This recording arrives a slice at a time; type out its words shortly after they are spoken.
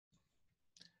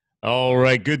All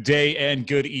right. Good day and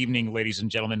good evening, ladies and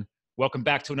gentlemen. Welcome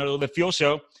back to another Live Fuel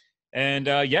Show. And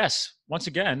yes, once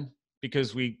again,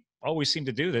 because we always seem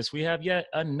to do this, we have yet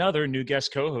another new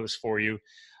guest co-host for you.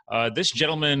 This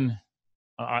gentleman,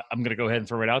 I'm going to go ahead and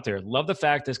throw it out there. Love the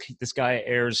fact that this guy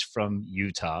airs from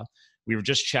Utah. We were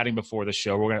just chatting before the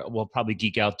show. We'll probably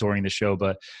geek out during the show,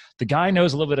 but the guy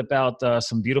knows a little bit about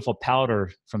some beautiful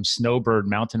powder from Snowbird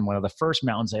Mountain, one of the first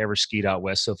mountains I ever skied out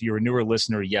west. So if you're a newer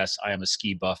listener, yes, I am a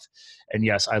ski buff. And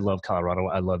yes, I love Colorado.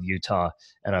 I love Utah.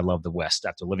 And I love the West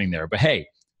after living there. But hey,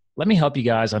 let me help you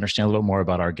guys understand a little more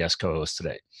about our guest co-host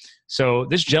today. So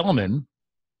this gentleman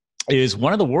is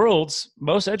one of the world's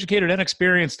most educated and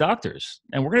experienced doctors.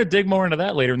 And we're going to dig more into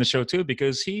that later in the show too,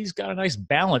 because he's got a nice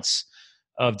balance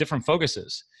of different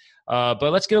focuses. But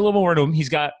let's get a little more into him.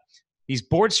 He's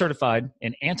board certified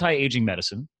in anti-aging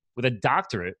medicine with a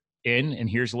doctorate in, and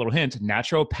here's a little hint,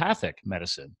 naturopathic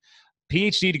medicine,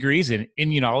 Ph.D. degrees in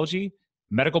immunology,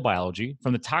 medical biology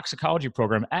from the toxicology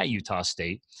program at Utah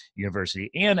State University,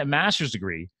 and a master's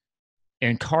degree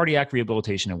in cardiac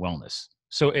rehabilitation and wellness.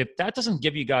 So if that doesn't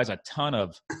give you guys a ton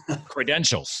of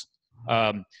credentials,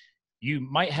 you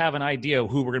might have an idea of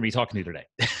who we're going to be talking to today.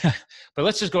 But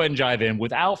let's just go ahead and dive in.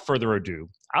 Without further ado,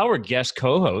 our guest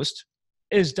co-host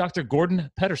is Dr.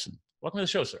 Gordon Pedersen. Welcome to the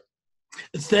show, sir.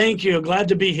 Thank you. Glad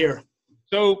to be here.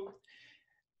 So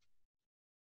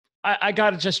I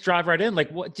got to just drive right in.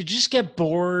 Like, what, did you just get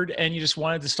bored and you just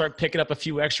wanted to start picking up a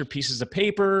few extra pieces of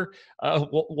paper?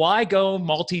 Why go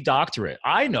multi-doctorate?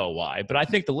 I know why, but I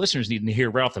think the listeners need to hear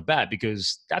right off the bat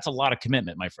because that's a lot of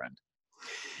commitment, my friend.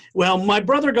 Well, my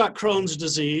brother got Crohn's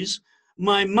disease.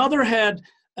 My mother had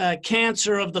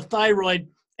cancer of the thyroid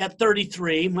at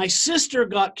 33. My sister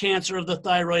got cancer of the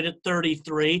thyroid at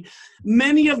 33.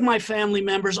 Many of my family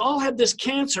members all had this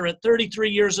cancer at 33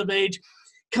 years of age.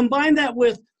 Combine that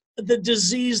with the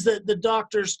disease that the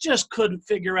doctors just couldn't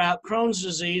figure out, Crohn's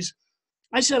disease.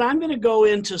 I said, I'm going to go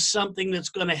into something that's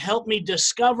going to help me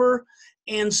discover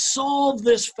and solve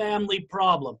this family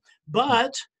problem.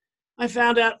 But I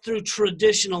found out through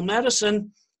traditional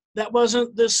medicine that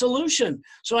wasn't the solution.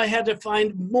 So I had to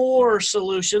find more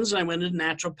solutions. I went to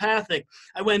naturopathic.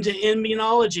 I went to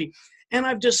immunology. And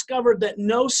I've discovered that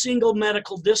no single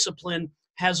medical discipline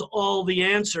has all the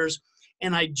answers.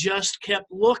 And I just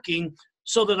kept looking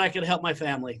so that I could help my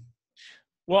family.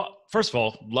 Well, first of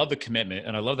all, love the commitment.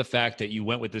 And I love the fact that you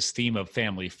went with this theme of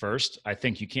family first. I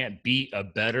think you can't beat a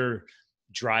better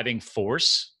driving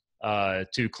force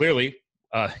to clearly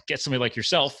get somebody like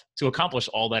yourself to accomplish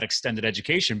all that extended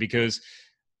education because,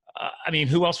 I mean,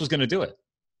 who else was going to do it?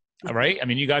 All right. I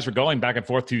mean, you guys were going back and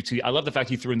forth I love the fact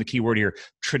you threw in the key word here,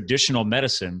 traditional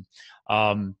medicine.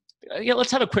 Yeah,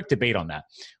 let's have a quick debate on that.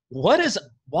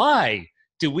 Why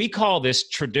do we call this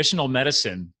traditional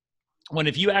medicine when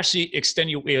if you actually extend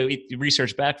your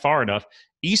research back far enough,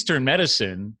 Eastern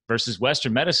medicine versus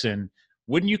Western medicine,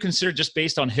 wouldn't you consider just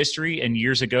based on history and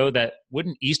years ago that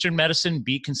wouldn't Eastern medicine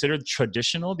be considered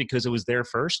traditional because it was there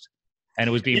first and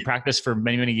it was being practiced for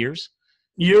many, many years?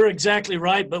 You're exactly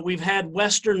right. But we've had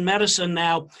Western medicine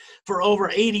now for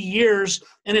over 80 years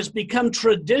and it's become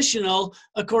traditional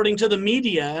according to the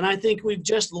media. And I think we've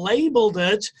just labeled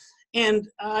it. And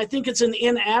I think it's an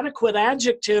inadequate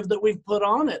adjective that we've put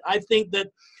on it. I think that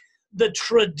the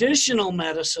traditional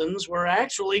medicines were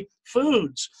actually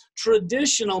foods.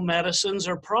 Traditional medicines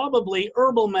are probably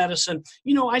herbal medicine.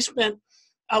 You know, I spent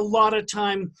a lot of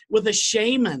time with a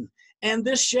shaman, and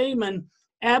this shaman,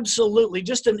 absolutely,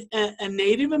 just a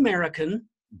Native American.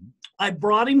 I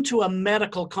brought him to a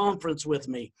medical conference with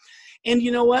me. And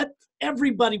you know what?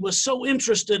 Everybody was so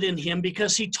interested in him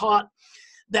because he taught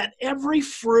that every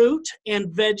fruit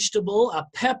and vegetable, a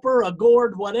pepper, a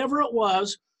gourd, whatever it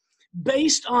was,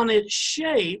 based on its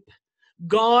shape,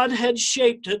 God had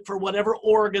shaped it for whatever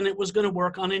organ it was going to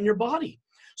work on in your body.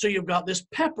 So you've got this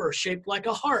pepper shaped like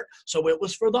a heart. So it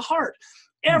was for the heart.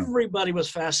 Everybody was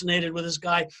fascinated with this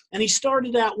guy. And he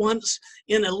started out once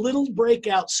in a little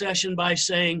breakout session by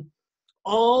saying,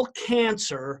 all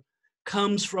cancer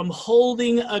comes from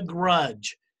holding a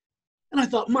grudge. And I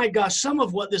thought, my gosh, some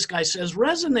of what this guy says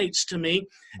resonates to me,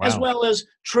 wow, as well as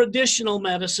traditional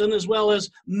medicine, as well as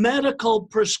medical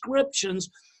prescriptions.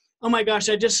 Oh my gosh,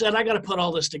 I just said, I got to put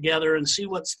all this together and see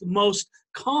what's the most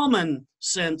common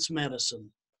sense medicine.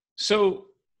 So,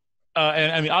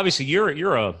 and I mean, obviously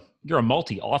you're a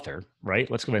multi-author,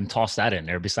 right? Let's go ahead and toss that in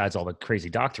there besides all the crazy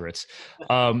doctorates.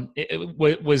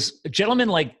 Was gentlemen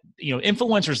like,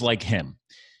 influencers like him,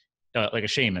 like a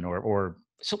shaman or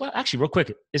so actually real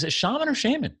quick, is it shaman or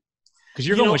shaman? Because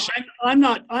you're going with I'm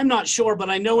not sure, but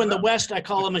I know in the West I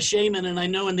call him a shaman, and I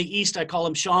know in the East I call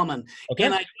him shaman. Okay.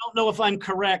 And I don't know if I'm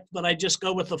correct, but I just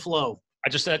go with the flow.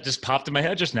 That just popped in my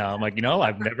head just now. I'm like,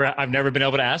 I've never been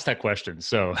able to ask that question.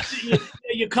 So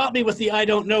you caught me with the I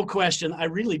don't know question. I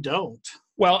really don't.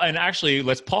 Well, and actually,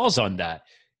 let's pause on that.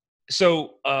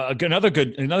 So another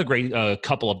great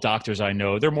couple of doctors I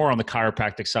know, they're more on the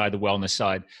chiropractic side, the wellness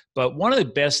side. But one of the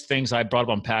best things I brought up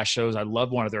on past shows, I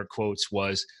love one of their quotes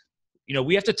was,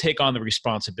 we have to take on the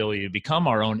responsibility to become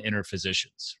our own inner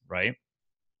physicians, right?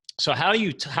 So how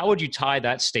would you tie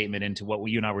that statement into what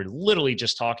you and I were literally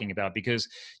just talking about? Because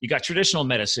you got traditional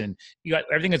medicine, you got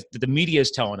everything that the media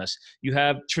is telling us. You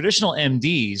have traditional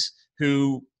MDs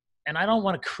who, and I don't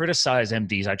want to criticize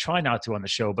MDs, I try not to on the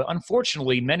show, but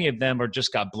unfortunately, many of them are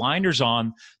just got blinders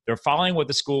on. They're following what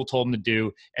the school told them to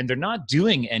do, and they're not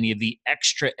doing any of the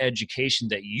extra education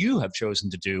that you have chosen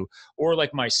to do, or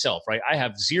like myself, right? I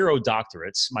have 0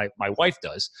 doctorates. My wife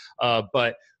does,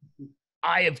 but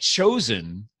I have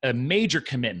chosen a major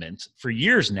commitment for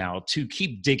years now to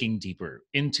keep digging deeper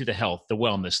into the health, the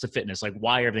wellness, the fitness, like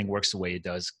why everything works the way it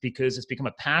does, because it's become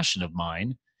a passion of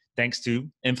mine, thanks to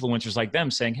influencers like them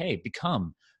saying, hey,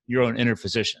 become your own inner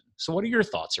physician. So what are your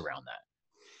thoughts around that?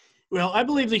 Well, I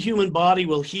believe the human body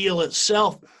will heal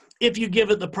itself if you give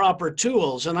it the proper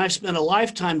tools. And I've spent a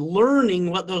lifetime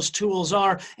learning what those tools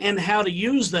are and how to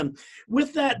use them.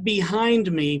 With that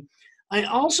behind me, I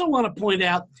also want to point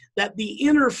out that the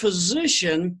inner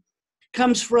physician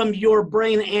comes from your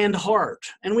brain and heart.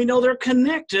 And we know they're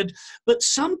connected, but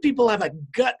some people have a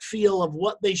gut feel of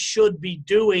what they should be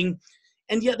doing,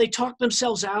 and yet they talk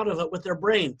themselves out of it with their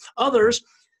brain. Others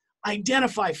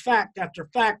identify fact after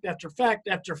fact after fact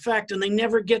after fact, and they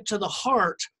never get to the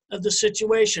heart of the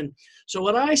situation. So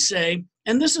what I say,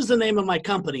 and this is the name of my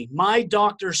company, My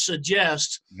Doctor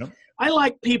Suggests, Yep. I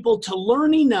like people to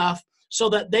learn enough so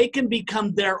that they can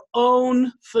become their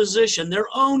own physician, their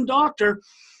own doctor,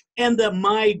 and the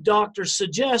My Doctor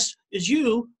Suggests is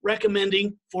you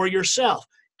recommending for yourself.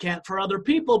 Can't for other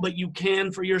people, but you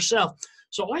can for yourself.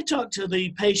 So I talk to the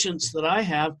patients that I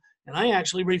have, and I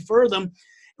actually refer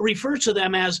to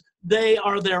them as they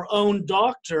are their own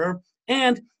doctor,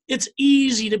 and it's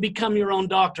easy to become your own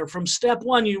doctor. From step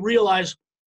one, you realize,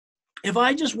 if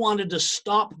I just wanted to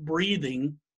stop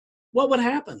breathing, what would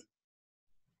happen?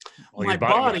 Well, my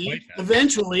body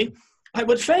eventually, I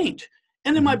would faint.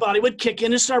 And then my body would kick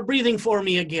in and start breathing for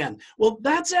me again. Well,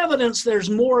 that's evidence there's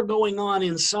more going on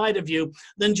inside of you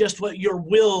than just what your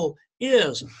will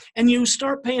is. And you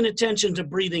start paying attention to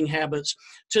breathing habits,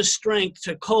 to strength,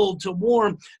 to cold, to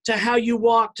warm, to how you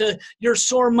walk, to your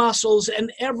sore muscles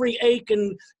and every ache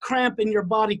and cramp in your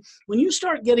body. When you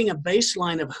start getting a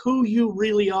baseline of who you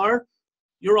really are,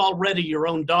 you're already your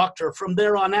own doctor. From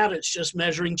there on out, it's just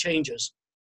measuring changes.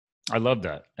 I love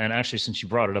that. And actually, since you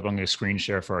brought it up, I'm going to screen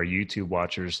share for our YouTube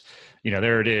watchers.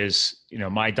 There it is,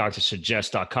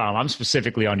 mydoctorsuggest.com. I'm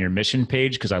specifically on your mission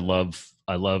page because I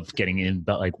love getting in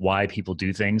about like why people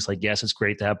do things. Like, yes, it's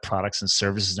great to have products and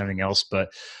services and everything else, but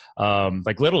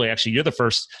like literally, actually, this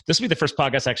will be the first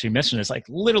podcast I actually mentioned. It's like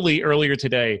literally earlier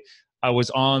today, I was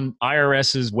on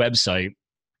IRS's website,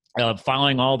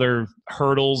 filing all their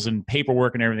hurdles and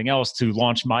paperwork and everything else to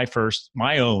launch my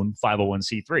own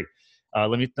 501c3.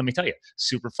 Let me tell you,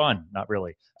 super fun. Not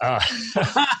really. But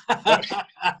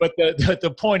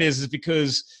the point is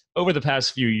because over the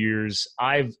past few years,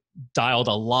 I've dialed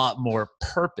a lot more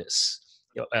purpose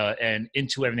and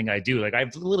into everything I do. Like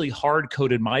I've literally hard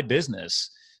coded my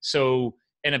business. So,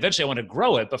 and eventually I want to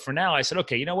grow it. But for now I said,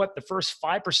 okay, you know what? The first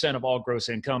 5% of all gross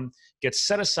income gets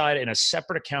set aside in a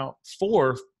separate account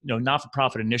for,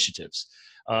 not-for-profit initiatives.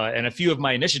 And a few of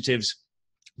my initiatives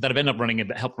that have ended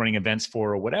up help running events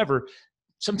for or whatever,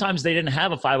 sometimes they didn't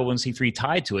have a 501c3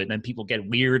 tied to it. And then people get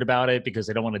weird about it because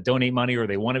they don't want to donate money or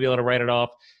they want to be able to write it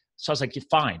off. So I was like,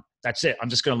 fine, that's it. I'm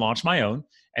just going to launch my own.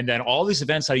 And then all these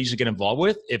events I usually get involved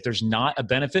with, if there's not a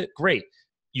benefit, great.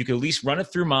 You can at least run it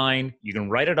through mine. You can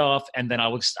write it off. And then I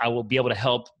will be able to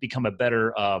help become a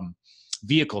better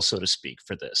vehicle, so to speak,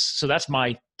 for this. So that's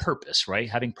my purpose, right?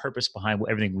 Having purpose behind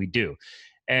everything we do.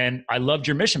 And I loved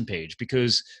your mission page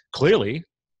because clearly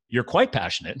you're quite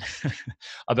passionate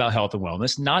about health and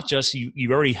wellness. Not just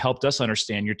you already helped us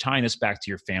understand, you're tying this back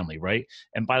to your family, right?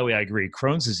 And by the way, I agree.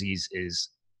 Crohn's disease is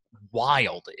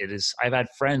wild. I've had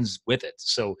friends with it.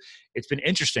 So it's been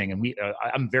interesting. And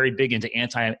I'm very big into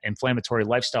anti-inflammatory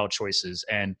lifestyle choices.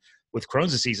 And with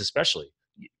Crohn's disease, especially,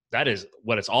 that is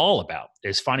what it's all about,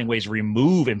 is finding ways to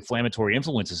remove inflammatory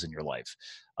influences in your life.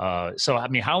 So, I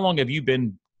mean, how long have you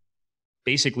been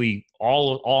basically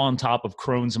all on top of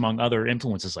Crohn's among other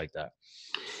influences like that?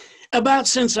 About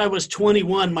since I was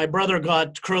 21. My brother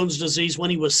got Crohn's disease when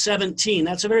he was 17.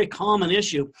 That's a very common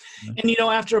issue. Yeah. And,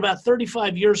 after about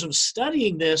 35 years of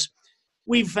studying this,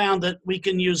 we've found that we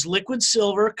can use liquid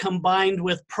silver combined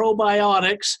with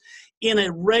probiotics in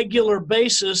a regular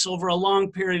basis over a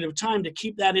long period of time to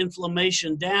keep that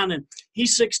inflammation down. And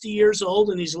he's 60 years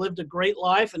old and he's lived a great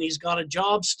life and he's got a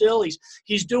job still.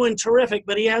 He's doing terrific,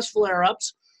 but he has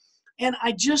flare-ups. And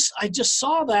I just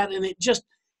saw that, and it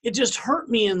just hurt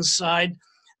me inside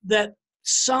that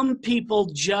some people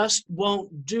just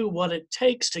won't do what it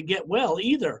takes to get well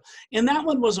either. And that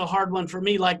one was a hard one for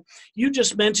me. Like you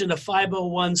just mentioned a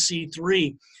 501c3.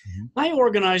 Mm-hmm. I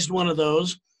organized one of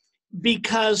those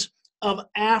because of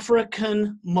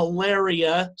African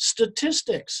malaria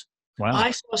statistics. Wow.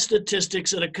 I saw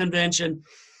statistics at a convention,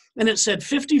 and it said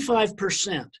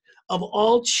 55% of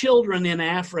all children in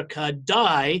Africa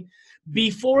die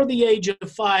before the age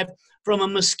of 5 from a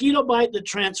mosquito bite that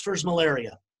transfers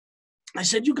malaria. I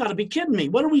said, you got to be kidding me.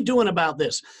 What are we doing about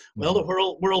this? Well,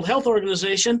 the World Health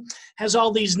Organization has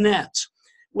all these nets.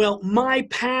 Well, my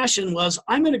passion was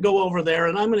I'm going to go over there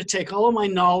and I'm going to take all of my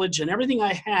knowledge and everything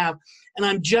I have, and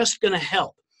I'm just going to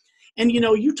help. And,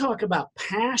 you talk about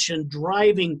passion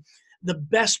driving the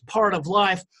best part of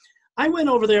life. I went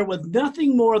over there with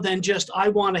nothing more than just I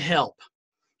want to help.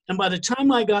 And by the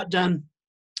time I got done,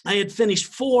 I had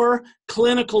finished 4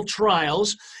 clinical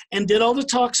trials and did all the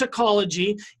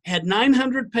toxicology, had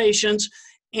 900 patients,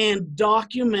 and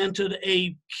documented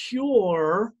a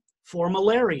cure for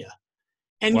malaria.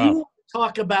 And wow. You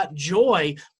talk about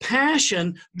joy,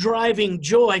 passion driving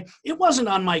joy. It wasn't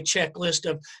on my checklist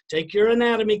of take your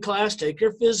anatomy class, take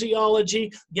your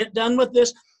physiology, get done with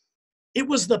this. It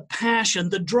was the passion,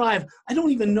 the drive. I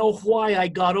don't even know why I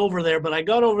got over there, but I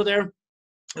got over there.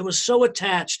 I was so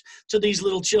attached to these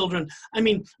little children. I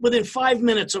mean, within 5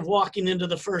 minutes of walking into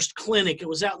the first clinic, it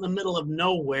was out in the middle of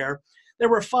nowhere. There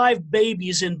were 5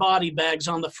 babies in body bags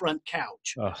on the front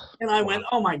couch. And I went,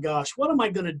 oh my gosh, what am I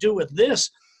going to do with this?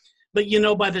 But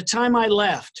by the time I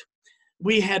left,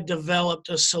 we had developed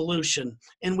a solution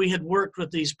and we had worked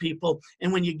with these people.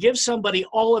 And when you give somebody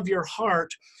all of your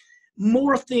heart,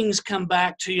 more things come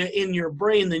back to you in your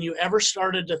brain than you ever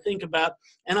started to think about.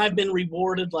 And I've been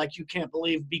rewarded like you can't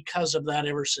believe because of that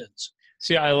ever since.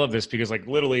 See, I love this because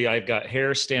literally I've got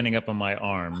hair standing up on my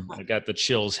arm. I got the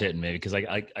chills hitting me because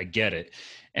I get it.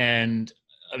 And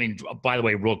I mean, by the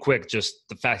way, real quick, just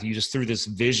the fact that you just threw this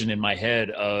vision in my head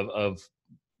of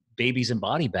babies in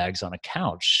body bags on a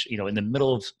couch, in the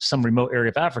middle of some remote area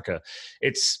of Africa.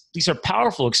 These are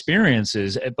powerful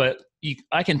experiences, but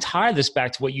I can tie this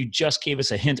back to what you just gave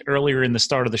us a hint earlier in the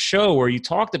start of the show, where you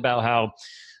talked about how,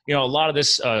 a lot of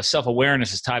this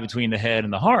self-awareness is tied between the head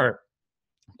and the heart,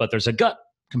 but there's a gut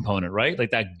component, right? Like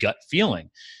that gut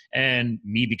feeling. And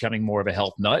me becoming more of a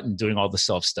health nut and doing all the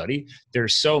self-study,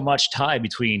 there's so much tie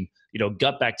between,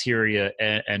 gut bacteria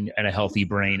and a healthy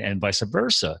brain and vice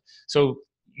versa. So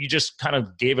you just kind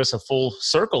of gave us a full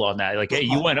circle on that. Like, hey,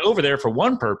 you went over there for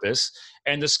one purpose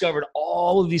and discovered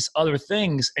all of these other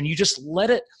things, and you just let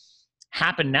it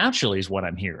happen naturally is what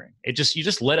I'm hearing. You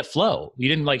just let it flow. You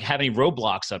didn't have any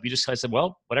roadblocks up. You just said,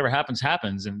 well, whatever happens,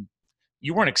 happens. And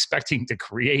you weren't expecting to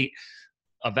create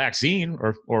a vaccine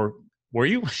or were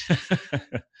you?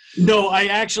 No, I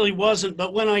actually wasn't.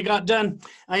 But when I got done,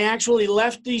 I actually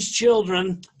left these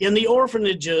children in the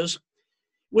orphanages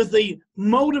with the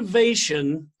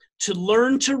motivation to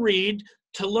learn to read,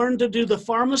 to learn to do the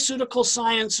pharmaceutical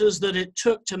sciences that it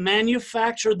took to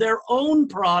manufacture their own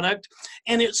product,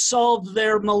 and it solved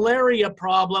their malaria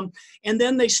problem. And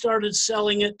then they started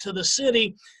selling it to the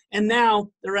city, and now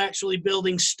they're actually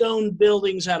building stone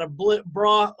buildings out of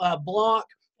block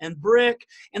and brick,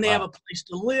 and they have a place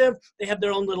to live. They have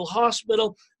their own little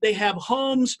hospital. They have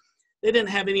homes. They didn't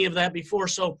have any of that before.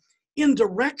 So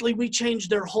indirectly, we changed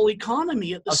their whole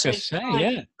economy at the same time.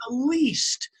 Yeah. The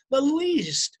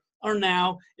least are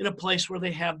now in a place where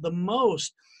they have the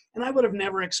most. And I would have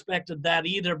never expected that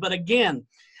either. But again,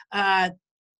 I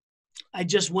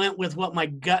just went with what my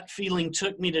gut feeling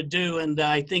took me to do. And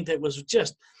I think that was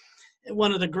just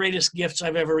one of the greatest gifts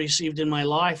I've ever received in my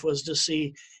life, was to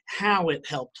see how it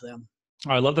helped them.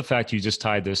 I love the fact you just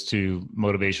tied this to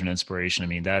motivation and inspiration. I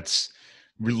mean, that's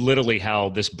literally how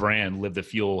this brand Live the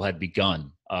Fuel had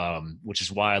begun, which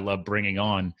is why I love bringing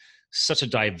on such a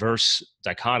diverse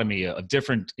dichotomy of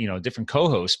different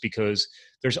co-hosts, because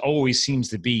there's always seems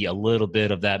to be a little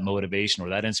bit of that motivation or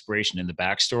that inspiration in the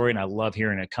backstory. And I love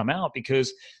hearing it come out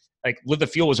because like Live the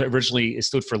Fuel was originally, it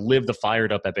stood for Live the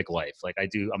Fired Up Epic Life. Like I'm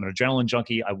an adrenaline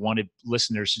junkie. I wanted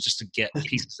listeners just to get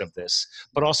pieces of this,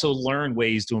 but also learn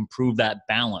ways to improve that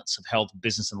balance of health,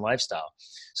 business, and lifestyle.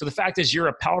 So the fact is, you're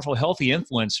a powerful, healthy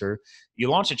influencer. You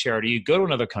launch a charity, you go to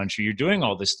another country, you're doing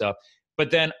all this stuff. But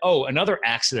then, another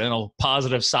accidental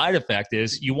positive side effect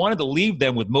is you wanted to leave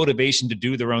them with motivation to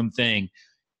do their own thing.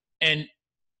 And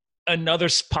another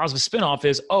positive spinoff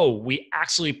is, we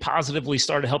actually positively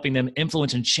started helping them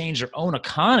influence and change their own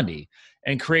economy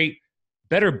and create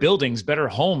better buildings, better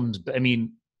homes. I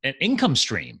mean, an income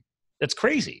stream. That's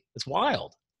crazy. It's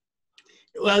wild.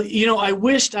 Well, I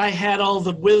wished I had all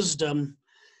the wisdom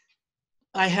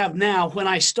I have now when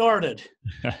I started.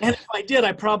 And if I did,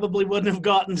 I probably wouldn't have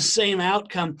gotten the same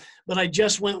outcome. But I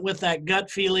just went with that gut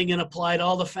feeling and applied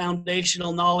all the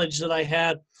foundational knowledge that I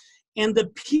had. And the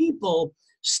people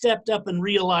stepped up and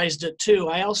realized it too.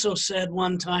 I also said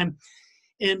one time,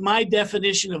 in my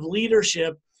definition of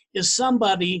leadership is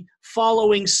somebody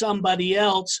following somebody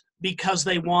else because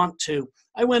they want to.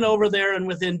 I went over there and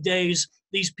within days,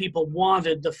 these people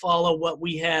wanted to follow what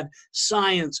we had: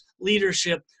 science,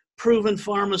 leadership, proven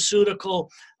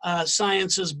pharmaceutical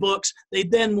sciences books. They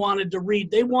then wanted to read.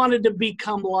 They wanted to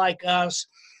become like us.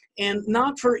 And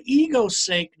not for ego's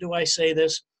sake do I say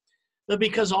this, but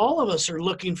because all of us are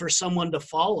looking for someone to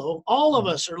follow. All of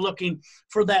us are looking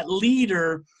for that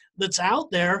leader that's out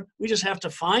there. We just have to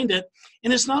find it.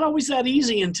 And it's not always that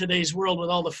easy in today's world with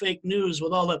all the fake news,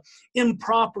 with all the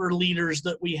improper leaders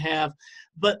that we have.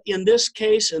 But in this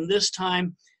case, in this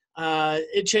time,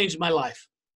 it changed my life.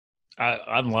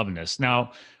 I'm loving this.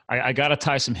 Now, I got to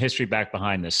tie some history back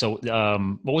behind this. So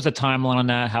what was the timeline on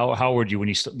that? How old were you when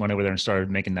you went over there and started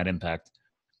making that impact?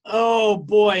 Oh,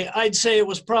 boy. I'd say it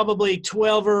was probably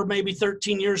 12 or maybe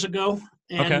 13 years ago.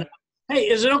 And okay. Hey,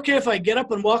 is it okay if I get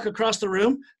up and walk across the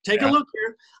room? Take a look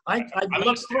here. I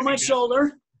look over my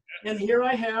shoulder, and here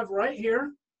I have right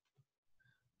here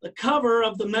the cover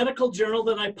of the medical journal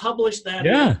that I published that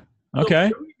year. Okay.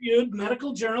 The peer-reviewed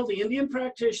medical journal, The Indian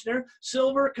Practitioner,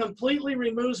 silver completely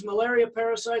removes malaria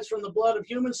parasites from the blood of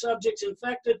human subjects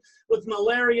infected with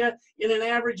malaria in an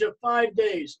average of 5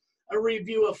 days. A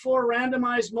review of 4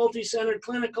 randomized multi-centered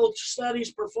clinical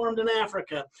studies performed in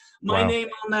Africa. My name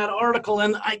on that article,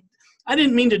 and I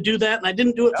didn't mean to do that, and I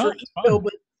didn't do it for ego,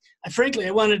 but frankly,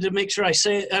 I wanted to make sure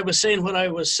I was saying what I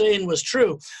was saying was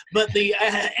true. But the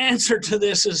answer to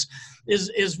this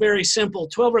is very simple.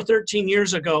 12 or 13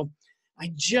 years ago,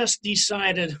 I just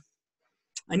decided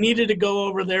I needed to go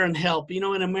over there and help. In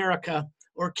America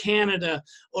or Canada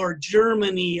or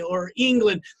Germany or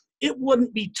England, it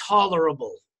wouldn't be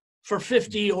tolerable for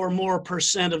 50 or more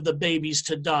 % of the babies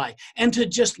to die, and to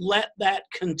just let that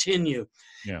continue.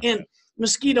 Yeah. And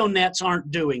mosquito nets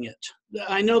aren't doing it.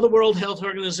 I know the World Health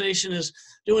Organization is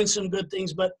doing some good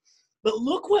things, but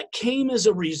look what came as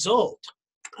a result.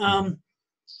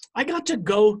 I got to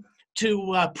go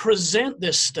to present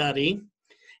this study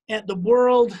at the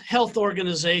World Health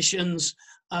Organization's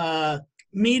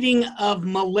meeting of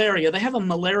malaria. They have a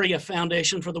malaria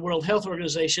foundation for the World Health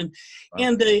Organization,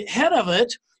 and the head of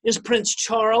it is Prince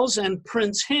Charles and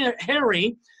Prince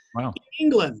Harry in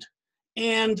England.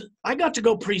 And I got to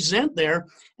go present there,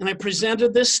 and I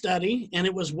presented this study, and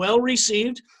it was well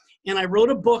received, and I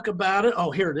wrote a book about it.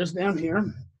 Oh, here it is down here,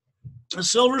 A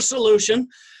Silver Solution.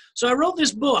 So I wrote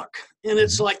this book, and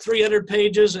it's like 300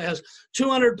 pages. It has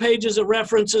 200 pages of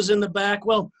references in the back.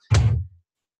 Well,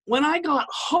 when I got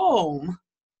home,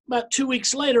 about 2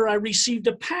 weeks later, I received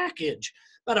a package,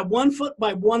 about a 1 foot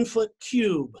by 1 foot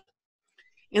cube.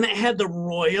 And it had the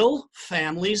royal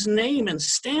family's name and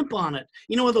stamp on it.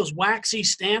 You know, those waxy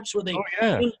stamps where they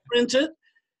print it?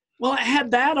 Well, it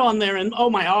had that on there, and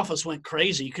my office went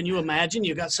crazy. Can you imagine?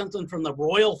 You got something from the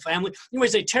royal family.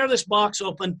 Anyways, they tear this box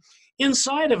open.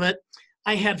 Inside of it,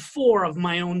 I had 4 of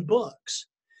my own books.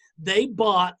 They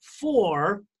bought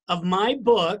 4 of my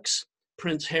books,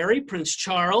 Prince Harry, Prince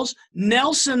Charles,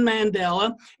 Nelson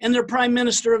Mandela, and their Prime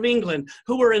Minister of England,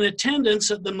 who were in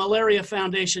attendance at the Malaria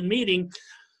Foundation meeting,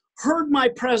 heard my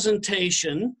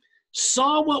presentation,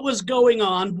 saw what was going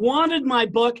on, wanted my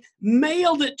book,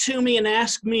 mailed it to me, and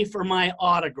asked me for my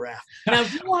autograph. Now,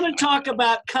 if you want to talk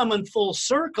about coming full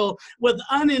circle with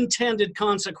unintended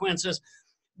consequences,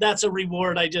 that's a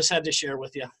reward I just had to share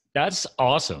with you. That's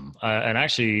awesome. And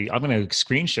actually, I'm going to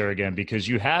screen share again because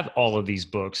you have all of these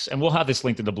books, and we'll have this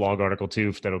linked in the blog article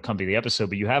too that'll come to the episode,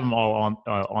 but you have them all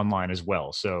online as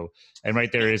well. So, and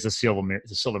right there is the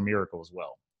Silver Miracle as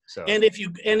well. So, And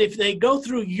if they go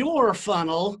through your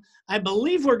funnel, I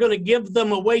believe we're going to give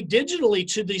them away digitally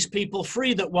to these people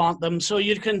free that want them. So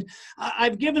you can,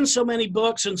 I've given so many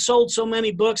books and sold so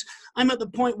many books. I'm at the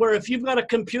point where if you've got a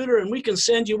computer and we can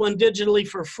send you one digitally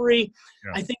for free,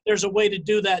 yeah. I think there's a way to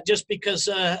do that just because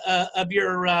of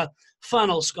your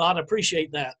funnel, Scott. I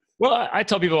appreciate that. Well, I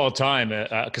tell people all the time,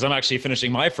 because I'm actually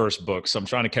finishing my first book, so I'm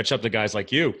trying to catch up to guys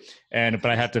like you, but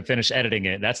I have to finish editing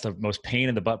it. That's the most pain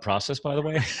in the butt process, by the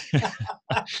way,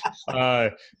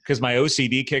 because my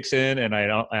OCD kicks in, and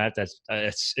I have to.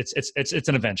 It's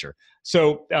an adventure.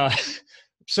 So,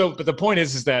 but the point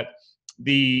is that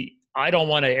I don't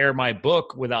want to air my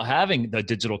book without having the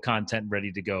digital content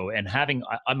ready to go, and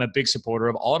I'm a big supporter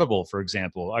of Audible, for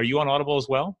example. Are you on Audible as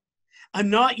well? I'm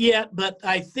not yet, but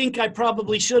I think I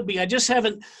probably should be. I just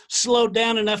haven't slowed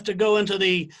down enough to go into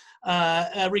the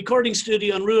recording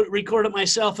studio and record it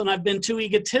myself, and I've been too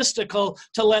egotistical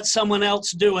to let someone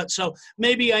else do it. So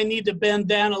maybe I need to bend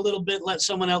down a little bit, let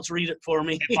someone else read it for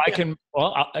me. If I can,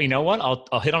 well, you know what?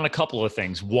 I'll hit on a couple of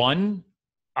things. One,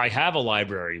 I have a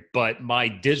library, but my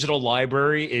digital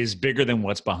library is bigger than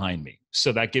what's behind me.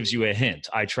 So that gives you a hint.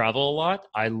 I travel a lot.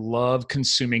 I love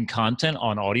consuming content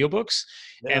on audiobooks.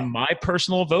 Yeah. And my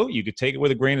personal vote, you could take it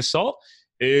with a grain of salt,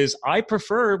 is I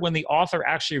prefer when the author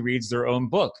actually reads their own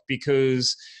book,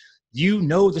 because you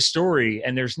know the story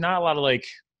and there's not a lot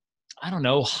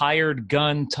of hired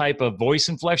gun type of voice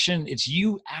inflection. It's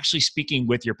you actually speaking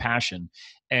with your passion.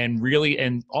 And really,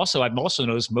 and also I've also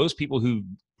noticed most people who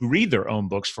read their own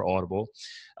books for Audible,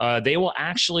 they will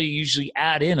actually usually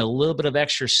add in a little bit of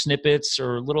extra snippets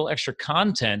or a little extra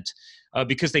content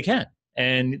because they can.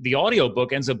 And the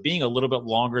audiobook ends up being a little bit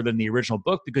longer than the original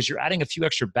book because you're adding a few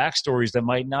extra backstories that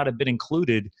might not have been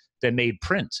included that made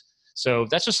print. So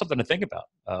that's just something to think about.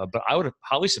 But I would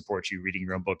highly support you reading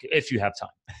your own book if you have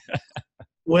time.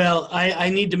 Well, I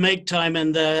need to make time.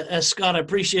 And Scott,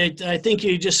 I think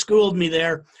you just schooled me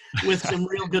there with some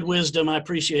real good wisdom. I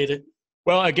appreciate it.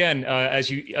 Well, again,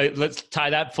 let's tie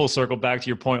that full circle back to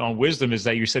your point on wisdom, is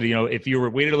that you said, if you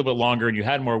were waited a little bit longer and you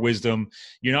had more wisdom,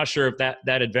 you're not sure if that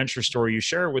adventure story you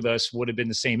share with us would have been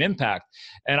the same impact.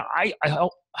 And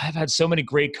I've had so many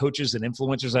great coaches and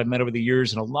influencers I've met over the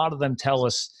years, and a lot of them tell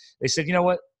us, they said, you know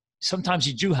what? Sometimes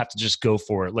you do have to just go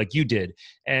for it like you did.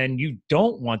 And you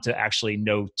don't want to actually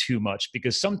know too much,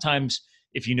 because sometimes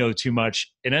if you know too much,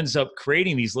 it ends up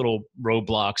creating these little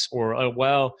roadblocks, or,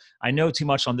 well, I know too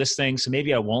much on this thing, so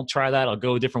maybe I won't try that. I'll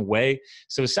go a different way.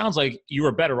 So it sounds like you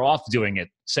were better off doing it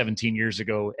 17 years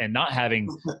ago and not having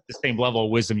the same level of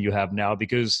wisdom you have now,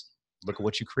 because look at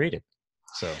what you created.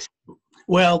 So,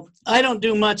 well, I don't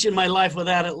do much in my life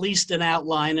without at least an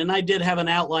outline. And I did have an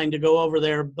outline to go over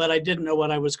there, but I didn't know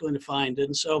what I was going to find.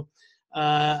 And so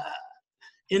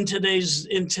in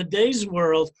today's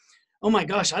world, oh my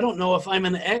gosh, I don't know if I'm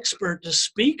an expert to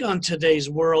speak on today's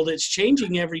world. It's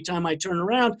changing every time I turn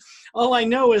around. All I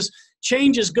know is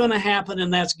change is going to happen,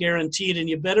 and that's guaranteed, and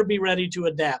you better be ready to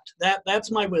adapt. That's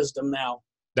my wisdom now.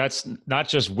 That's not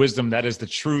just wisdom. That is the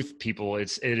truth, people.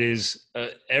 It is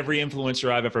every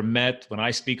influencer I've ever met when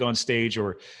I speak on stage,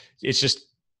 or it's just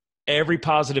every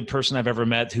positive person I've ever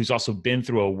met who's also been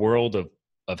through a world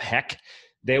of heck,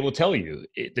 they will tell you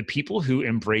the people who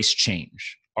embrace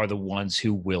change are the ones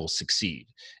who will succeed.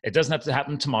 It doesn't have to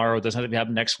happen tomorrow. It doesn't have to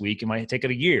happen next week. It might take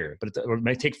it a year, or it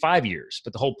might take 5 years.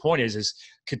 But the whole point is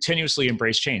continuously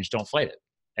embrace change. Don't fight it.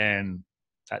 And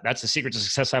that's the secret to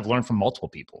success I've learned from multiple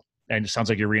people. And it sounds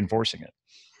like you're reinforcing it.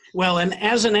 Well, and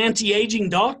as an anti-aging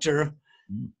doctor,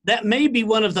 that may be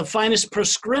one of the finest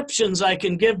prescriptions I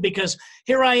can give, because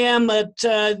here I am at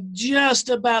just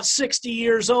about 60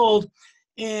 years old,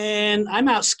 and I'm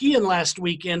out skiing last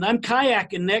weekend. I'm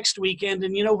kayaking next weekend.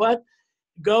 And you know what?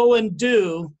 Go and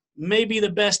do maybe the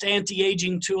best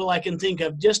anti-aging tool I can think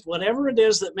of. Just whatever it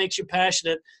is that makes you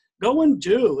passionate, go and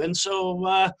do. And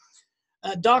so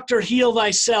Dr. Heal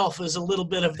Thyself is a little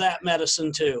bit of that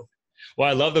medicine too. Well,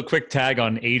 I love the quick tag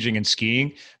on aging and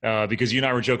skiing, because you and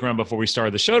I were joking around before we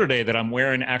started the show today that I'm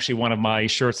wearing actually one of my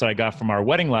shirts that I got from our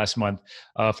wedding last month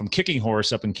from Kicking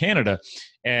Horse up in Canada.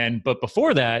 But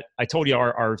before that, I told you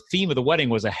our theme of the wedding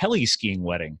was a heli skiing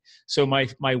wedding. So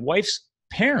my wife's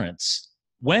parents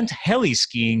went heli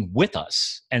skiing with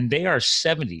us, and they are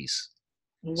 70s.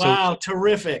 Wow, so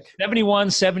terrific.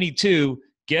 71, 72,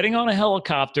 getting on a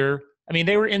helicopter. I mean,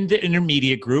 they were in the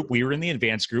intermediate group. We were in the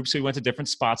advanced group. So we went to different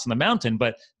spots on the mountain,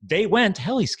 but they went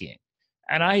heli skiing.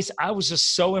 And I was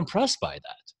just so impressed by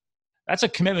that. That's a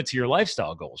commitment to your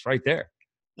lifestyle goals right there.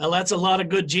 Well, that's a lot of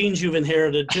good genes you've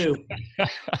inherited too.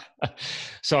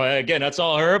 So again, that's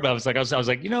all her. But I was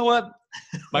like, you know what?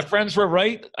 My friends were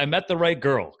right. I met the right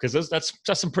girl, because that's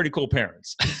some pretty cool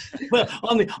parents. Well,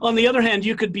 on the other hand,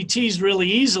 you could be teased really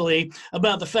easily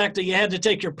about the fact that you had to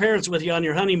take your parents with you on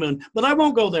your honeymoon, but I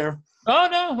won't go there. Oh,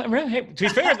 no. Hey, to be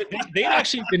fair, they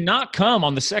actually did not come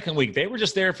on the second week. They were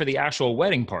just there for the actual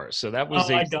wedding part. So that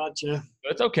was I gotcha.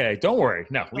 It's okay. Don't worry.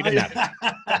 No, we didn't have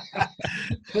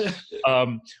it.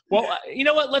 Well, you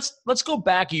know what? Let's go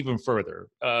back even further,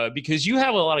 because you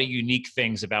have a lot of unique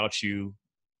things about you,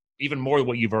 even more than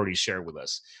what you've already shared with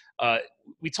us.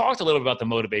 We talked a little bit about the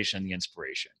motivation and the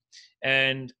inspiration.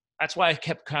 And that's why I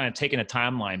kept kind of taking a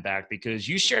timeline back, because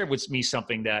you shared with me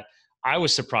something that I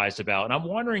was surprised about. And I'm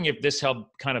wondering if this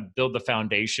helped kind of build the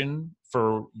foundation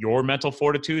for your mental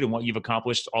fortitude and what you've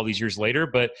accomplished all these years later.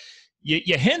 But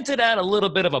you hinted at a little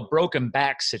bit of a broken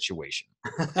back situation.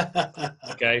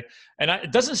 Okay. And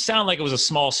it doesn't sound like it was a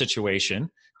small situation,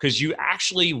 because you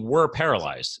actually were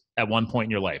paralyzed at one point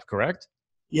in your life, correct?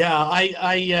 Yeah,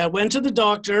 I went to the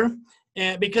doctor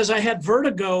because I had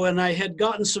vertigo and I had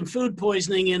gotten some food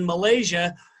poisoning in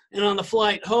Malaysia. And on the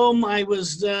flight home, I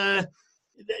was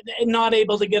not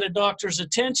able to get a doctor's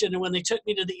attention. And when they took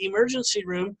me to the emergency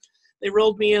room, they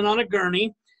rolled me in on a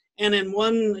gurney. And then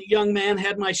one young man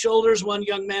had my shoulders, one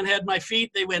young man had my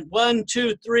feet. They went 1,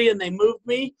 2, 3, and they moved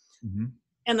me. Mm-hmm.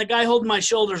 And the guy holding my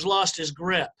shoulders lost his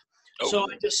grip. Oh. So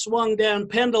I just swung down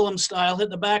pendulum style,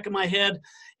 hit the back of my head,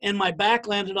 and my back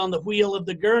landed on the wheel of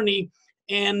the gurney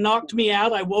and knocked me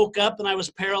out. I woke up and I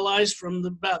was paralyzed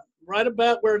from right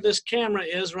about where this camera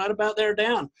is, right about there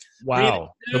down.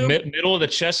 Wow. The middle of the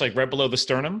chest, like right below the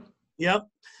sternum? Yep.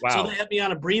 Wow. So they had me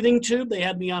on a breathing tube. They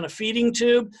had me on a feeding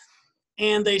tube.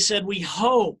 And they said, we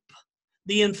hope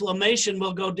the inflammation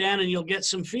will go down and you'll get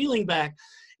some feeling back.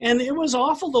 And it was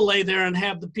awful to lay there and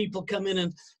have the people come in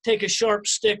and take a sharp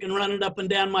stick and run it up and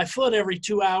down my foot every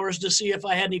 2 hours to see if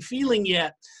I had any feeling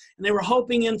yet. And they were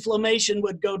hoping inflammation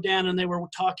would go down, and they were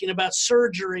talking about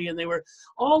surgery, and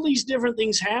all these different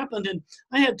things happened. And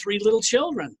I had 3 little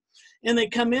children, and they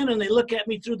come in and they look at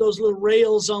me through those little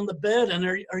rails on the bed, and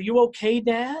are you okay,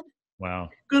 Dad? Wow.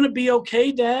 Going to be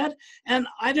okay, Dad? And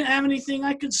I didn't have anything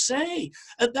I could say.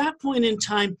 At that point in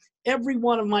time, every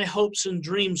one of my hopes and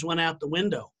dreams went out the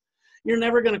window. You're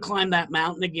never going to climb that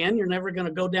mountain again. You're never going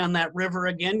to go down that river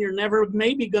again. You're never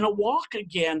maybe going to walk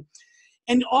again.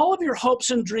 And all of your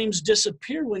hopes and dreams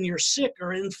disappear when you're sick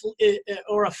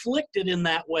or afflicted in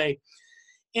that way.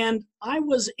 And I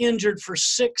was injured for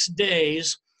 6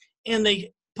 days, and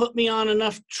they put me on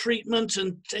enough treatment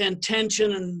and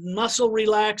tension and muscle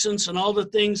relaxants and all the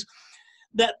things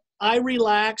that I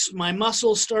relaxed. My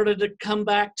muscles started to come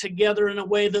back together in a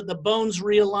way that the bones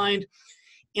realigned,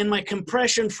 and my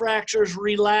compression fractures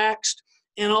relaxed.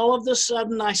 And all of a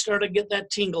sudden, I started to get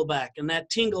that tingle back and that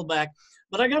tingle back.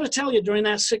 But I got to tell you, during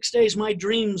that 6 days, my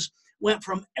dreams went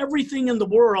from everything in the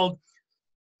world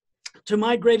to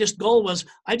my greatest goal was,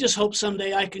 I just hope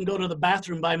someday I can go to the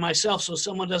bathroom by myself so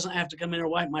someone doesn't have to come in and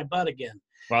wipe my butt again.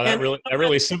 Wow, that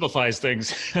really simplifies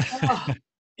things.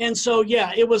 And so,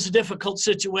 yeah, it was a difficult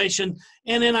situation.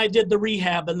 And then I did the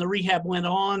rehab, and the rehab went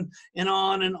on and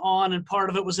on and on. And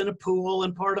part of it was in a pool,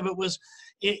 and part of it was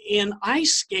in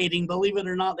ice skating. Believe it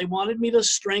or not, they wanted me to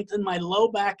strengthen my low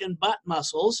back and butt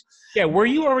muscles. Yeah, were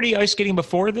you already ice skating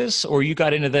before this, or you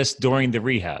got into this during the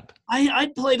rehab?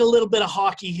 I played a little bit of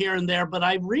hockey here and there, but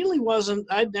I really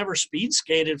wasn't. I'd never speed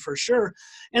skated for sure.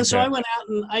 And so I went out,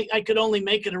 and I could only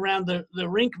make it around the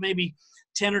rink maybe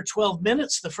 10 or 12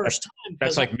 minutes the first time.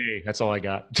 That's like me. That's all I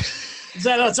got.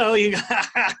 That's all you got?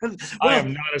 Well, I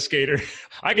am not a skater.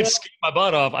 I can skate my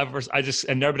butt off. I just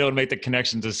never been able to make the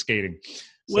connection to skating.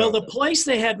 So. Well, the place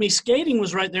they had me skating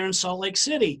was right there in Salt Lake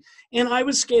City. And I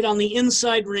would skate on the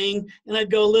inside ring, and I'd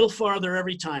go a little farther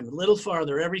every time, a little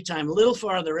farther every time, a little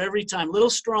farther every time, a little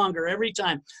stronger every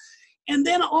time. And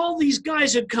then all these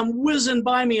guys had come whizzing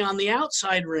by me on the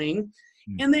outside ring,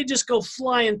 and they just go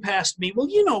flying past me. Well,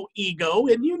 you know, ego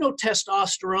and you know,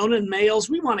 testosterone and males,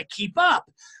 we want to keep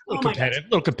up.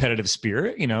 Little competitive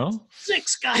spirit, you know.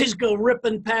 6 guys go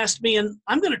ripping past me, and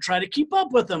I'm going to try to keep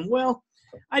up with them. Well,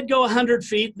 I'd go 100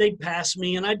 feet, they'd pass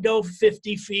me, and I'd go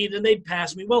 50 feet, and they'd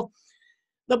pass me. Well,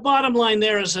 the bottom line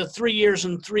there is 3 years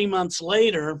and 3 months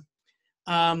later,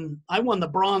 I won the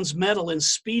bronze medal in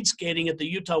speed skating at the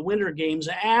Utah Winter Games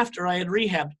after I had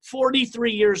rehabbed,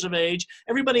 43 years of age.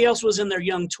 Everybody else was in their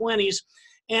young 20s,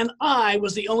 and I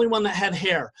was the only one that had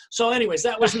hair. So anyways,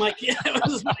 that was my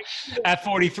At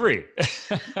 43.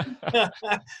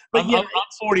 I'm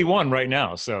 41 right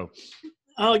now, so.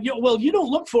 Well, you don't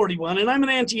look 41, and I'm an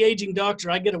anti-aging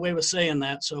doctor. I get away with saying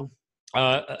that. So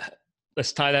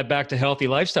let's tie that back to healthy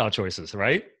lifestyle choices,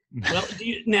 right? Well,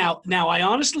 now, I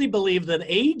honestly believe that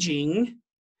aging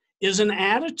is an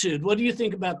attitude. What do you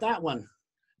think about that one?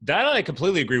 That I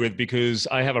completely agree with, because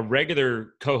I have a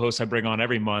regular co-host I bring on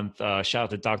every month. Shout out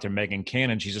to Dr. Megan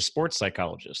Cannon. She's a sports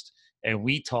psychologist. And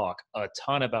we talk a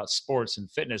ton about sports and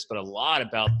fitness, but a lot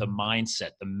about the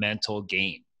mindset, the mental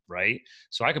game, right?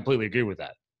 So I completely agree with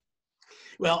that.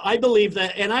 Well, I believe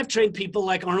that, and I've trained people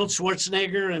like Arnold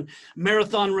Schwarzenegger and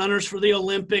marathon runners for the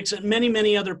Olympics and many,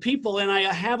 many other people. And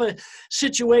I have a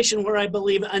situation where I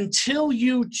believe until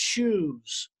you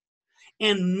choose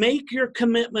and make your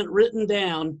commitment written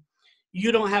down,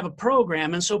 you don't have a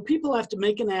program. And so people have to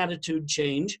make an attitude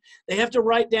change. They have to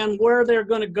write down where they're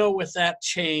going to go with that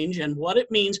change and what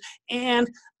it means. And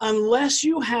unless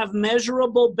you have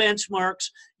measurable benchmarks,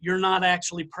 you're not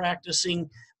actually practicing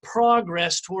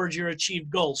progress towards your achieved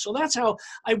goals. So that's how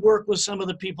I work with some of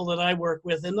the people that I work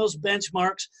with. And those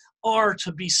benchmarks are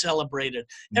to be celebrated.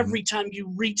 Mm-hmm. Every time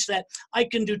you reach that, I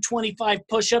can do 25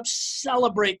 push-ups,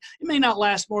 celebrate. It may not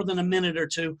last more than a minute or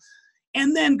two.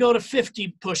 And then go to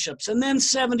 50 push-ups and then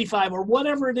 75 or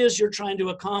whatever it is you're trying to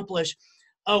accomplish.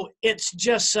 Oh, it's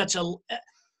just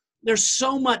there's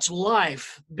so much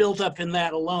life built up in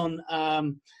that alone.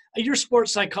 Your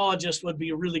sports psychologist would be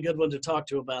a really good one to talk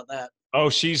to about that. Oh,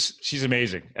 she's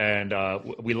amazing. And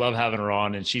we love having her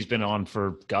on, and she's been on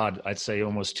for, God, I'd say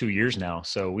almost 2 years now.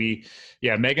 So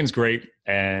Megan's great.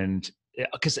 And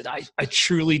because I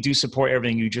truly do support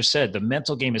everything you just said. The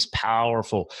mental game is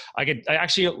powerful.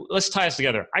 Let's tie this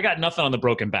together. I got nothing on the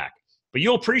broken back, but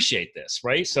you'll appreciate this,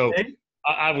 right? So okay.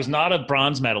 I was not a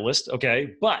bronze medalist.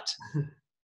 Okay. But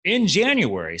in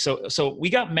January, so we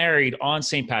got married on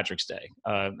St. Patrick's Day,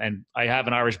 and I have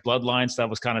an Irish bloodline, so that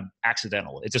was kind of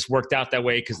accidental. It just worked out that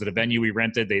way because the venue we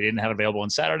rented, they didn't have it available on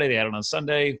Saturday. They had it on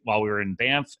Sunday while we were in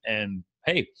Banff, and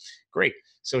hey, great.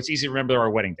 So it's easy to remember our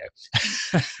wedding day.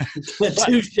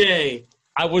 Touché.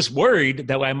 I was worried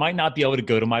that I might not be able to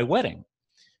go to my wedding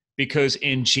because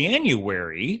in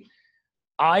January,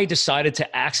 I decided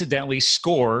to accidentally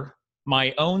score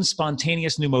my own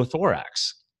spontaneous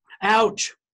pneumothorax.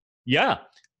 Ouch. Yeah,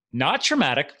 not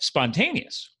traumatic,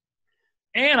 spontaneous.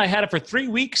 And I had it for 3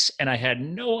 weeks, and I had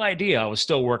no idea. I was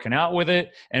still working out with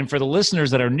it. And for the listeners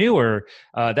that are newer,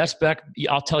 that's back.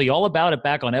 I'll tell you all about it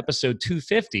back on episode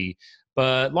 250.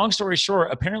 But long story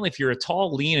short, apparently if you're a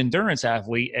tall, lean endurance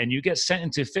athlete and you get sent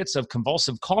into fits of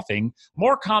convulsive coughing,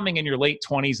 more common in your late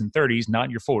 20s and 30s, not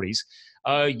in your 40s,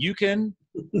 you can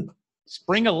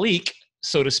spring a leak,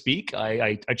 so to speak.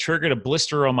 I triggered a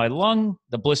blister on my lung.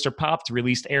 The blister popped,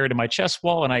 released air to my chest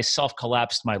wall, and I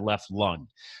self-collapsed my left lung.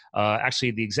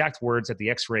 Actually, the exact words at the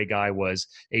x-ray guy was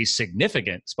a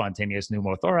significant spontaneous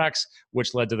pneumothorax,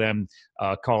 which led to them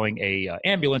calling a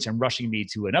ambulance and rushing me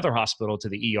to another hospital, to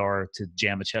the ER, to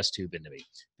jam a chest tube into me.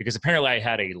 Because apparently I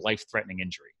had a life-threatening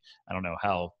injury. I don't know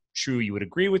how true you would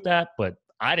agree with that, but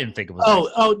I didn't think it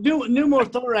was.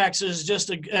 Pneumothorax is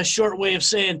just a short way of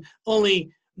saying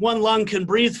only one lung can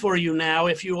breathe for you now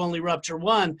if you only rupture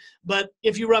one. But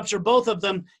if you rupture both of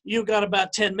them, you've got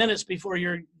about 10 minutes before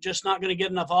you're just not going to get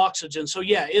enough oxygen. So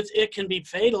yeah, it can be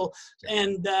fatal.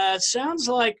 And sounds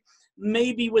like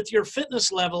maybe with your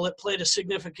fitness level, it played a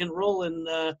significant role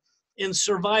in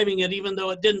surviving it, even though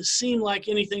it didn't seem like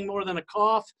anything more than a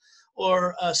cough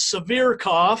or a severe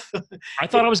cough. I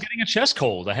thought I was getting a chest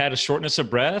cold. I had a shortness of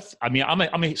breath. I mean, I'm a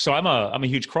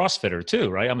huge CrossFitter too,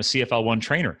 right? I'm a CFL1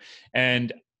 trainer,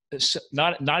 and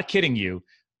not kidding you.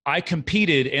 I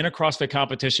competed in a CrossFit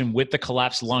competition with the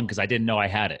collapsed lung because I didn't know I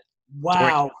had it.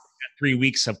 Wow. 3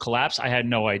 weeks of collapse. I had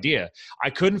no idea. I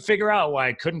couldn't figure out why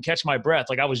I couldn't catch my breath.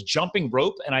 Like I was jumping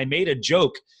rope, and I made a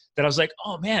joke that I was like,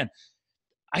 oh man,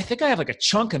 I think I have like a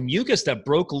chunk of mucus that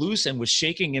broke loose and was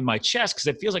shaking in my chest because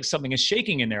it feels like something is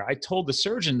shaking in there. I told the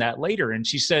surgeon that later, and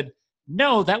she said,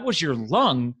 no, that was your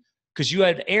lung because you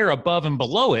had air above and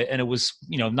below it, and it was,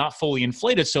 not fully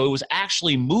inflated. So it was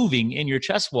actually moving in your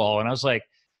chest wall. And I was like,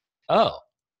 oh,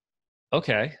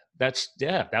 okay. That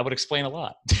would explain a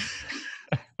lot.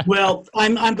 Well,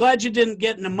 I'm glad you didn't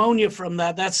get pneumonia from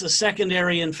that. That's the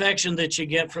secondary infection that you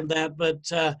get from that. But,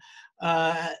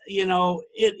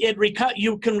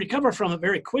 you can recover from it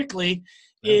very quickly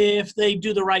if they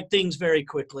do the right things very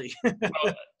quickly.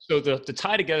 Well, so to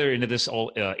tie together into this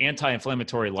all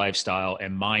anti-inflammatory lifestyle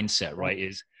and mindset, right,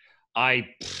 is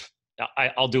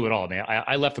I'll do it all, man.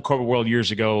 I left the corporate world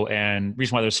years ago, and the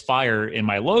reason why there's fire in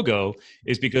my logo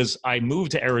is because I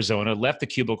moved to Arizona, left the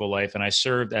cubicle life, and I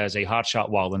served as a hotshot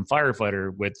wildland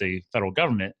firefighter with the federal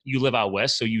government. You live out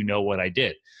west, so you know what I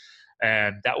did.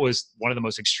 And that was one of the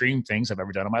most extreme things I've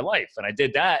ever done in my life. And I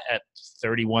did that at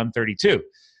 31, 32.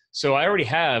 So I already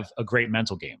have a great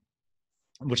mental game,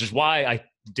 which is why I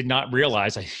did not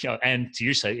realize, and to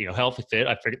you say, healthy, fit,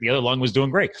 I figured the other lung was doing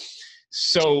great.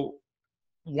 So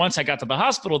once I got to the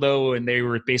hospital though, and they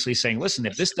were basically saying, listen,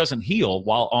 if this doesn't heal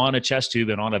while on a chest tube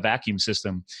and on a vacuum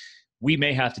system, we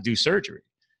may have to do surgery.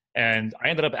 And I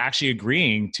ended up actually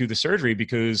agreeing to the surgery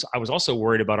because I was also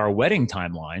worried about our wedding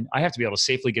timeline. I have to be able to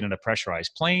safely get in a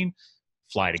pressurized plane,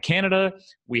 fly to Canada.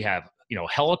 We have,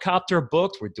 helicopter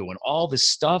booked. We're doing all this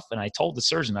stuff. And I told the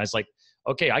surgeon, I was like,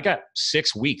 okay, I got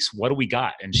 6 weeks. What do we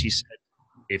got? And she said,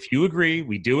 if you agree,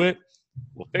 we do it,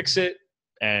 we'll fix it,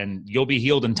 and you'll be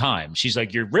healed in time. She's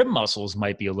like, your rib muscles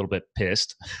might be a little bit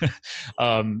pissed.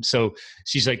 So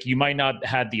she's like, you might not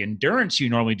have the endurance you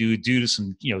normally do due to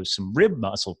some rib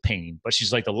muscle pain, but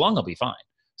she's like, the lung will be fine.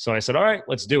 So I said, all right,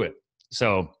 let's do it.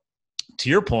 So to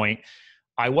your point,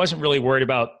 I wasn't really worried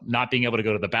about not being able to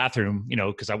go to the bathroom,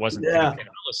 because I wasn't doing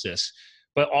analysis,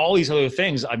 but all these other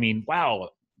things, I mean, wow,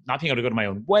 not being able to go to my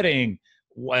own wedding.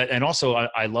 And also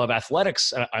I love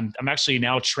athletics. I'm actually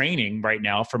now training right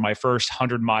now for my first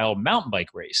 100-mile mountain bike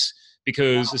race,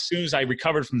 because as soon as I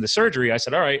recovered from the surgery, I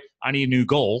said, all right, I need a new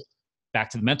goal,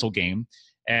 back to the mental game.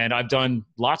 And I've done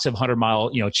lots of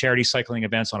 100-mile, charity cycling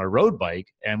events on a road bike.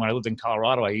 And when I lived in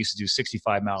Colorado, I used to do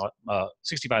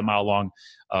 65-mile long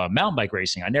mountain bike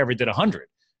racing. I never did 100.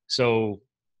 So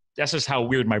that's just how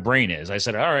weird my brain is. I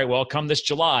said, all right, well, come this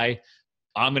July,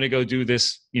 I'm going to go do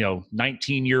this,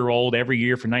 19-year-old every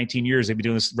year for 19 years. They've been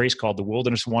doing this race called the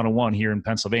Wilderness 101 here in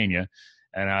Pennsylvania.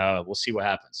 And we'll see what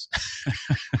happens.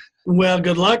 Well,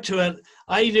 good luck to it.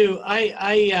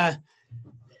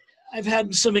 I've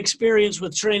had some experience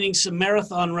with training some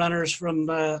marathon runners from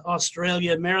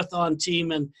Australia marathon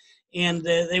team, and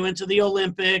they went to the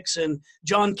Olympics, and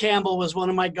John Campbell was one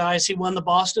of my guys. He won the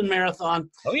Boston Marathon.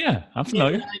 Oh yeah, I'm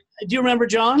familiar. Do you remember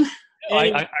John?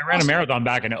 I ran a marathon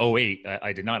back in 2008.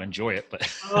 I did not enjoy it, but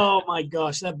oh my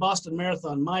gosh, that Boston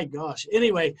Marathon, my gosh.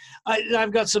 Anyway,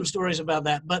 I've got some stories about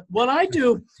that. But what I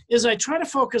do is I try to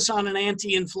focus on an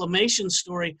anti-inflammation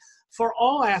story for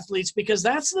all athletes, because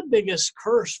that's the biggest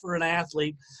curse for an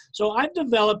athlete. So I've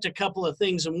developed a couple of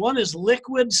things, and one is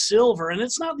liquid silver, and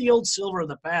it's not the old silver of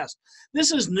the past.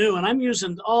 This is new, and I'm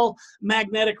using all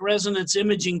magnetic resonance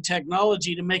imaging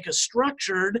technology to make a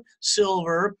structured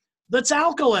silver that's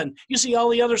alkaline. You see, all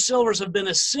the other silvers have been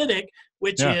acidic,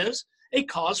 which is a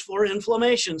cause for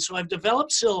inflammation. So I've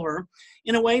developed silver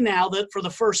in a way now that for the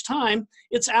first time,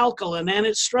 it's alkaline and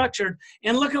it's structured.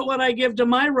 And look at what I give to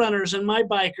my runners and my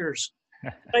bikers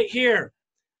right here.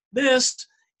 This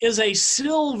is a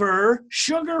silver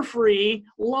sugar-free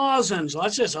lozenge.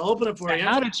 Let's just open it for you.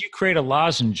 How did you create a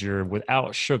lozenge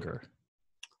without sugar?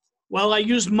 Well, I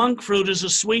used monk fruit as a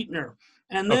sweetener.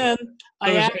 And then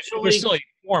there's still a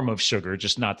form of sugar,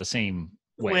 just not the same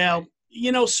way. Well,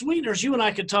 sweeteners, you and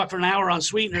I could talk for an hour on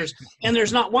sweeteners, and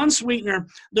there's not one sweetener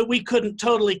that we couldn't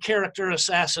totally character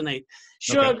assassinate.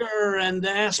 Sugar and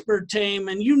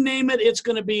aspartame, and you name it, it's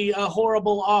going to be a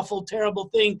horrible, awful, terrible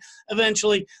thing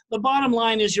eventually. The bottom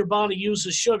line is your body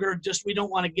uses sugar, just we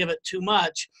don't want to give it too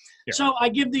much. Yeah. So I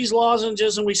give these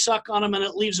lozenges, and we suck on them, and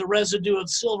it leaves a residue of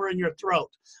silver in your throat.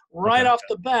 Right off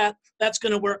the bat, that's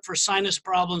going to work for sinus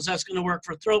problems. That's going to work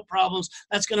for throat problems.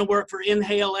 That's going to work for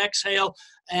inhale, exhale,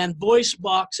 and voice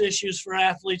box issues for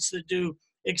athletes that do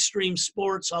extreme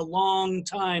sports a long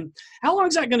time. How long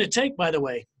is that going to take, by the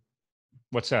way?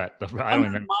 What's that? I don't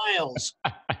even miles.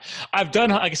 I've done,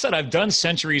 like I said, I've done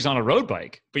centuries on a road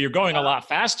bike, but you're going a lot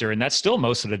faster, and that's still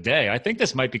most of the day. I think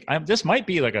this might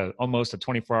be like almost a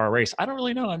 24-hour race. I don't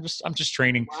really know. I'm just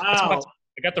training. Wow.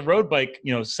 I got the road bike,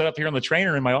 set up here on the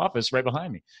trainer in my office right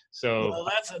behind me. So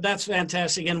that's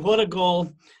fantastic. And what a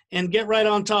goal. And get right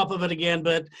on top of it again.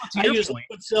 But I use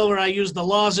liquid silver, I use the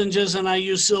lozenges, and I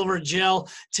use silver gel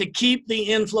to keep the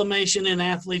inflammation in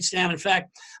athletes down. In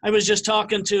fact, I was just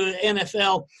talking to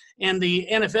NFL, and the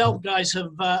NFL guys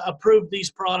have approved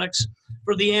these products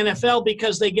for the NFL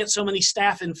because they get so many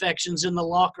staph infections in the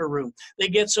locker room. They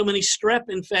get so many strep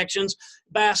infections.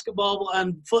 Basketball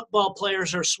and football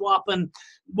players are swapping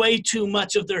way too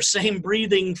much of their same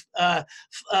breathing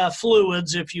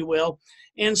fluids, if you will.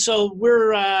 And so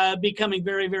we're becoming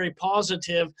very, very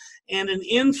positive, and an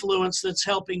influence that's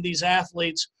helping these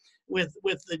athletes with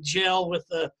the gel, with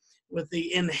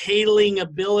the inhaling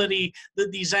ability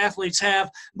that these athletes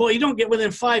have. Boy, you don't get within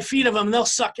 5 feet of them, they'll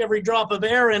suck every drop of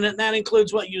air in it, and that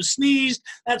includes what you sneezed,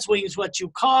 that's what you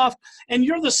coughed, and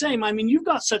you're the same. I mean, you've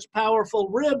got such powerful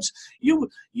ribs. You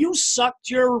sucked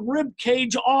your rib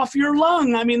cage off your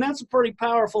lung. I mean, that's a pretty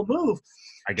powerful move.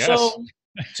 I guess.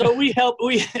 So we help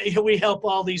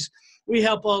all these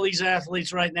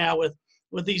athletes right now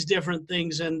with these different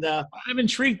things. And I'm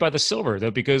intrigued by the silver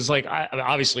though, because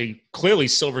obviously clearly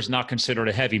silver is not considered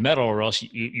a heavy metal, or else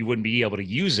you wouldn't be able to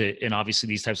use it in obviously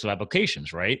these types of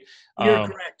applications, right? You're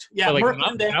correct. Yeah.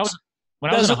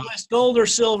 when I was in Doesn't list gold or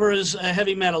silver as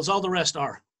heavy metals. All the rest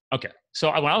are. Okay. So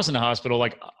when I was in the hospital,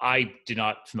 like I did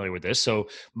not familiar with this. So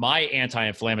my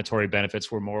anti-inflammatory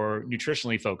benefits were more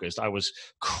nutritionally focused. I was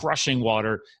crushing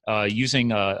water, using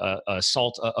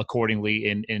salt accordingly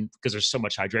in because there's so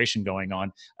much hydration going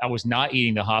on. I was not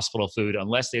eating the hospital food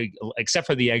except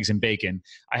for the eggs and bacon.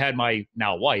 I had my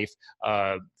now wife,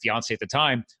 fiance at the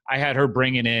time, I had her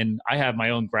bringing in, I have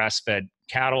my own grass-fed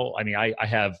cattle. I mean, I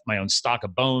have my own stock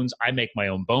of bones. I make my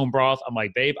own bone broth. I'm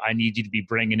like, babe, I need you to be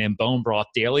bringing in bone broth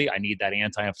daily. I need that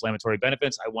anti-inflammatory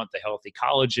benefits. I want the healthy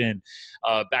collagen.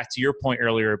 Back to your point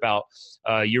earlier about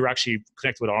you're actually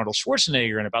connected with Arnold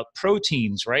Schwarzenegger and about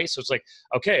proteins, right? So it's like,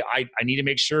 okay, I need to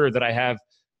make sure that I have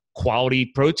quality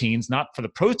proteins, not for the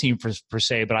protein per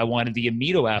se, but I wanted the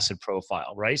amino acid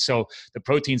profile, right? So the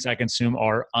proteins I consume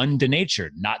are undenatured,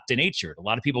 not denatured. A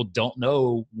lot of people don't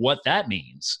know what that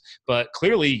means, but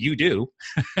clearly you do.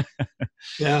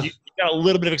 Yeah. You got a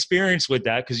little bit of experience with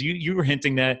that because you were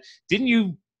hinting that, didn't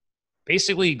you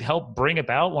basically help bring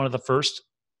about one of the first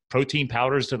protein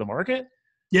powders to the market?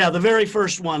 Yeah, the very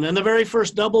first one, and the very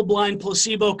first double-blind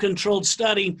placebo-controlled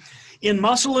study in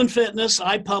Muscle and Fitness.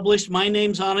 I published, my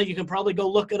name's on it. You can probably go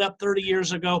look it up 30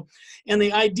 years ago. And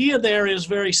the idea there is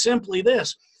very simply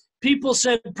this. People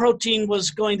said protein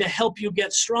was going to help you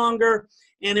get stronger,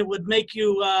 and it would make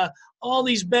you all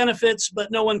these benefits,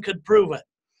 but no one could prove it.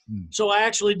 So I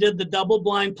actually did the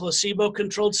double-blind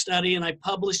placebo-controlled study, and I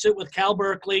published it with Cal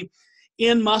Berkeley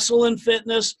in Muscle and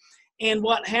Fitness. And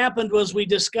what happened was we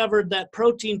discovered that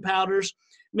protein powders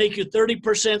make you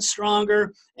 30%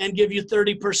 stronger and give you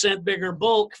 30% bigger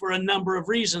bulk for a number of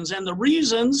reasons. And the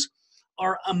reasons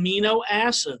are amino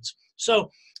acids.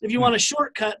 So if you want a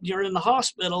shortcut, you're in the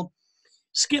hospital,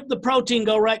 skip the protein,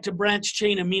 go right to branch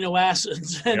chain amino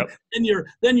acids. And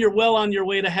then you're well on your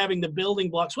way to having the building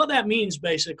blocks. What that means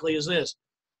basically is this.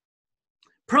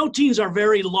 Proteins are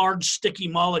very large, sticky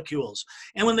molecules.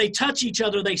 And when they touch each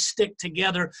other, they stick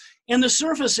together. And the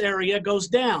surface area goes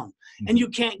down. And you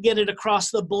can't get it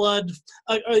across the blood,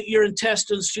 your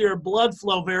intestines to your blood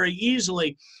flow very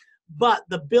easily. But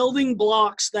the building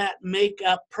blocks that make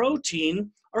up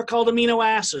protein are called amino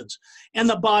acids. And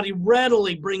the body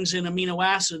readily brings in amino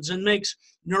acids and makes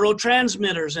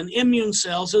neurotransmitters and immune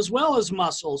cells as well as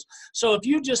muscles. So if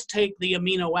you just take the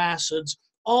amino acids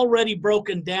already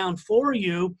broken down for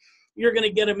you, you're going to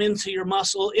get them into your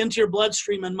muscle, into your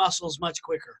bloodstream and muscles much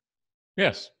quicker.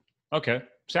 Yes. Okay.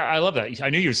 So I love that. I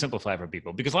knew you would simplify for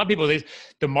people because a lot of people,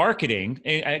 the marketing,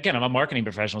 and again, I'm a marketing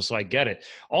professional, so I get it.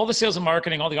 All the sales and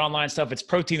marketing, all the online stuff, it's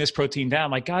protein this, protein that. I'm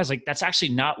like, guys, like that's actually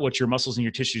not what your muscles and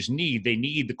your tissues need. They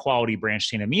need the quality branched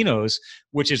chain aminos,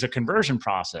 which is a conversion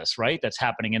process, right? That's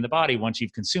happening in the body once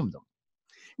you've consumed them.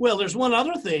 Well, there's one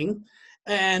other thing,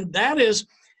 and that is,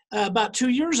 about 2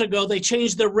 years ago, they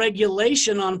changed the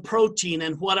regulation on protein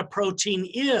and what a protein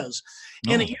is.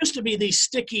 And it used to be these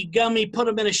sticky, gummy, put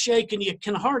them in a shake, and you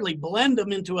can hardly blend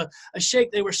them into a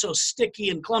shake. They were so sticky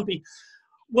and clumpy.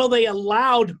 Well, they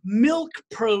allowed milk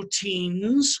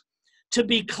proteins to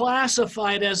be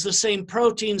classified as the same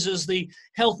proteins as the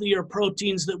healthier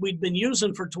proteins that we'd been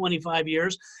using for 25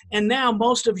 years. And now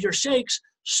most of your shakes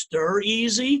stir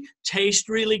easy, taste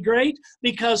really great,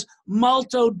 because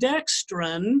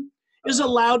maltodextrin is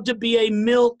allowed to be a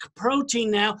milk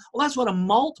protein now. Well, that's what a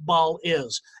malt ball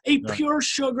is, a pure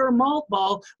sugar malt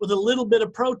ball with a little bit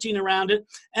of protein around it.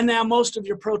 And now most of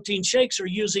your protein shakes are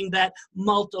using that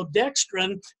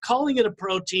maltodextrin, calling it a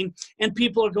protein, and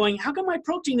people are going, how come my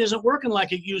protein isn't working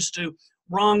like it used to?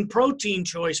 Wrong protein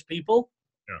choice, people.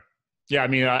 Yeah, I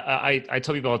mean, I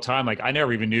tell people all the time, like I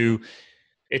never even knew.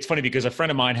 It's funny because a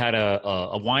friend of mine had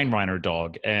a Weimaraner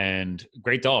dog, and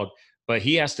great dog, but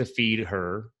he has to feed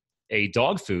her a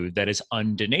dog food that is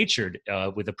undenatured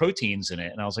with the proteins in it.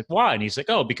 And I was like, why? And he's like,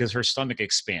 oh, because her stomach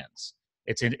expands.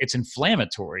 It's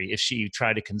inflammatory if she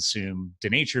tried to consume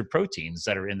denatured proteins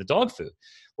that are in the dog food.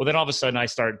 Well, then all of a sudden I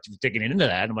start digging into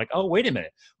that. And I'm like, oh, wait a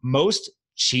minute. Most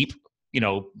cheap,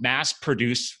 mass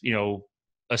produced,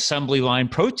 assembly line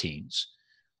proteins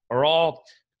are all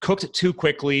cooked too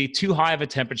quickly, too high of a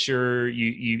temperature.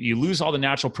 You lose all the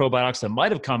natural probiotics that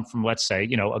might have come from, let's say,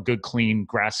 a good, clean,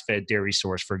 grass-fed dairy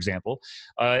source, for example.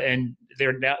 And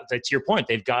they're now, to your point,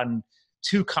 they've gotten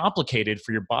too complicated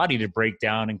for your body to break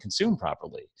down and consume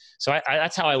properly. So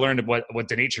that's how I learned what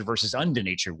denatured versus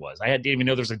undenatured was. I didn't even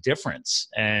know there's a difference.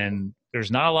 And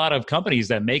there's not a lot of companies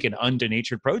that make an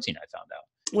undenatured protein, I found out.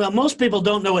 Well, most people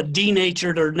don't know what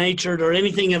denatured or natured or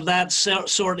anything of that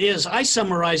sort is. I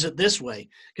summarize it this way,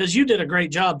 because you did a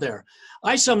great job there.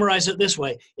 I summarize it this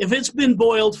way. If it's been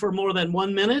boiled for more than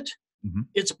 1 minute, Mhm.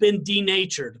 It's been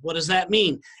denatured. What does that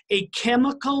mean? A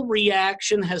chemical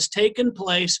reaction has taken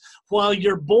place while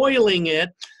you're boiling it,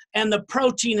 and the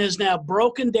protein has now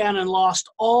broken down and lost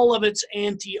all of its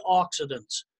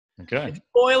antioxidants. Okay. If you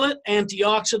boil it,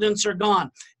 antioxidants are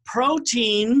gone.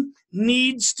 Protein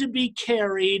needs to be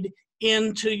carried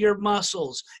into your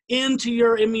muscles, into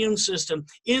your immune system,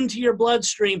 into your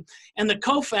bloodstream. And the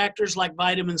cofactors like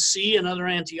vitamin C and other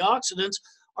antioxidants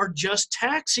are just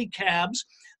taxi cabs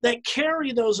that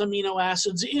carry those amino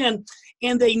acids in,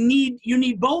 and you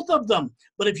need both of them.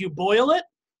 But if you boil it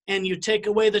and you take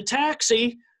away the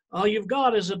taxi, all you've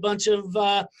got is a bunch of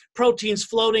proteins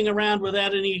floating around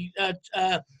without any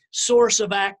source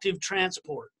of active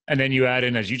transport. And then you add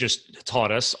in, as you just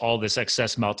taught us, all this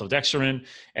excess maltodextrin,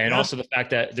 and also the fact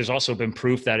that there's also been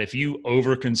proof that if you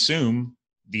overconsume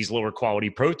these lower quality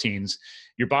proteins,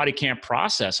 your body can't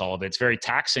process all of it. It's very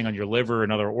taxing on your liver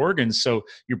and other organs. So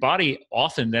your body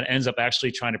often then ends up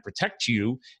actually trying to protect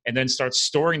you and then starts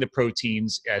storing the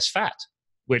proteins as fat,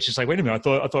 which is like, wait a minute,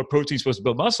 I thought protein's supposed to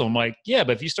build muscle. I'm like, yeah,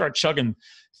 but if you start chugging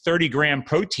 30-gram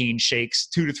protein shakes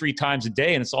 2 to 3 times a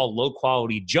day and it's all low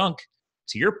quality junk,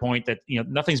 to your point that, you know,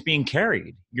 nothing's being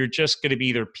carried, you're just going to be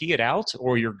either pee it out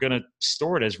or you're going to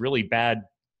store it as really bad,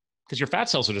 because your fat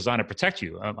cells are designed to protect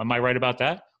you. Am I right about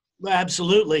that?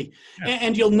 Absolutely. Yeah.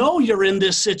 And you'll know you're in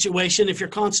this situation if you're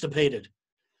constipated.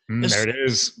 There it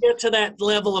is. Get to that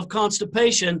level of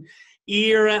constipation,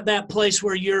 you're at that place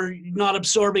where you're not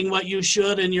absorbing what you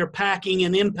should and you're packing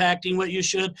and impacting what you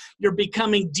should. You're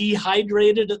becoming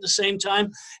dehydrated at the same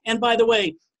time. And by the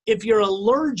way, if you're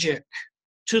allergic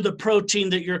to the protein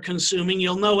that you're consuming,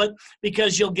 you'll know it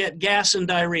because you'll get gas and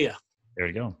diarrhea. There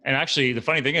you go. And actually, the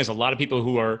funny thing is, a lot of people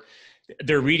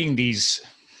they're reading these,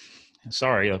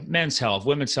 Men's Health,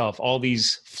 Women's Health, all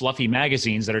these fluffy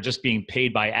magazines that are just being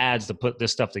paid by ads to put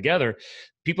this stuff together.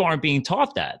 People aren't being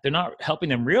taught that. They're not helping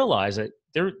them realize that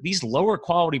these lower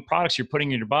quality products you're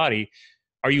putting in your body.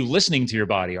 Are you listening to your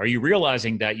body? Are you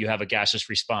realizing that you have a gaseous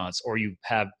response, or you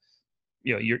have,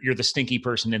 you're the stinky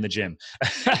person in the gym?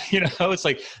 It's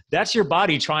like, that's your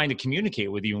body trying to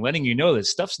communicate with you and letting you know that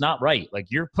stuff's not right. Like,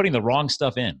 you're putting the wrong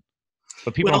stuff in.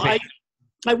 But people don't pay.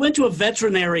 I went to a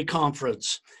veterinary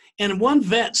conference, and one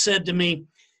vet said to me,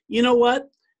 you know what?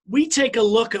 We take a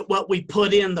look at what we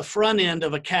put in the front end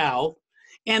of a cow,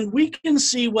 and we can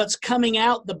see what's coming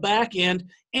out the back end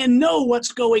and know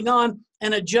what's going on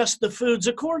and adjust the foods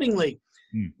accordingly.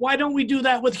 Why don't we do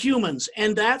that with humans?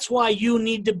 And that's why you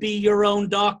need to be your own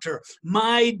doctor.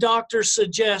 My doctor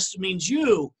suggests means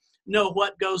you know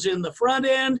what goes in the front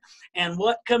end and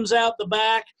what comes out the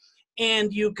back,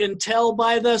 and you can tell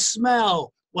by the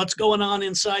smell what's going on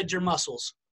inside your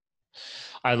muscles.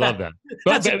 I love that.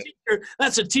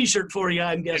 That's a t-shirt for you,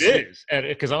 I'm guessing. It is,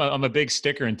 because I'm a big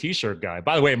sticker and t-shirt guy.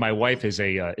 By the way, my wife is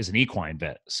an equine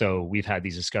vet, so we've had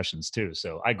these discussions too.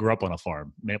 So I grew up on a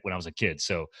farm when I was a kid.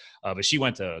 So, but she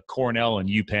went to Cornell and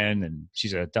UPenn, and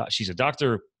she's a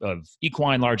doctor of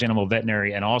equine, large animal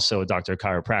veterinary, and also a doctor of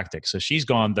chiropractic. So she's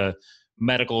gone the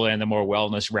medical and the more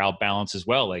wellness route balance as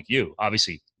well, like you.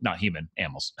 Obviously, not human,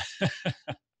 animals.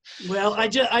 Well, I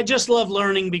just love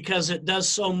learning because it does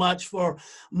so much for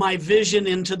my vision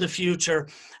into the future.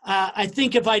 I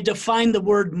think if I define the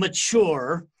word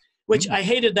mature, which I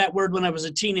hated that word when I was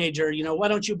a teenager, why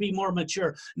don't you be more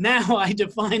mature? Now I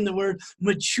define the word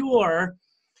mature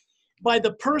by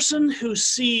the person who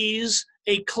sees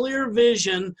a clear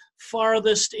vision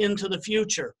farthest into the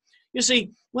future. You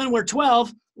see, when we're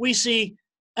 12, we see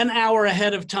an hour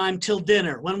ahead of time till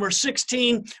dinner. When we're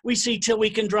 16, we see till we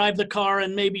can drive the car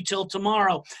and maybe till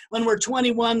tomorrow. When we're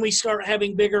 21, we start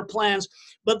having bigger plans.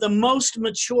 But the most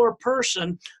mature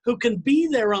person who can be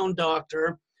their own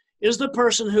doctor is the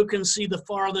person who can see the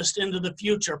farthest into the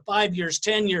future, 5 years,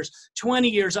 10 years, 20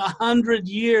 years, 100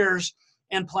 years,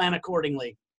 and plan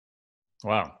accordingly.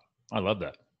 Wow. I love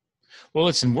that. Well,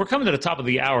 listen, we're coming to the top of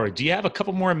the hour. Do you have a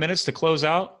couple more minutes to close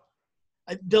out?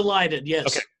 Delighted, yes.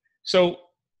 Okay. So,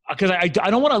 because I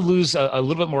don't want to lose a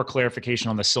little bit more clarification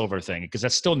on the silver thing, because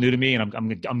that's still new to me, and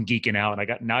I'm geeking out, and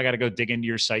I got to go dig into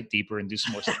your site deeper and do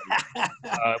some more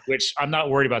stuff, which I'm not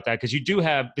worried about that, because you do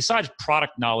have, besides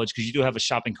product knowledge, because you do have a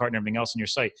shopping cart and everything else on your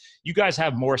site, you guys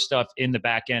have more stuff in the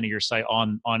back end of your site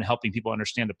on helping people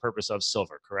understand the purpose of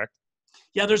silver, correct?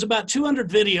 Yeah, there's about 200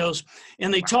 videos,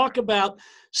 and they talk about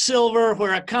silver,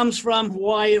 where it comes from,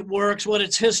 why it works, what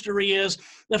its history is,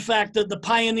 the fact that the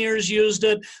pioneers used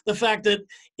it, the fact that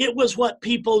it was what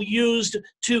people used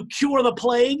to cure the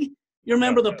plague. You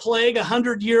remember the plague,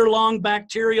 100-year-long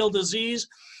bacterial disease?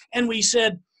 And we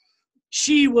said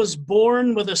she was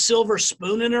born with a silver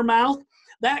spoon in her mouth.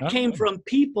 That came Okay. from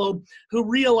people who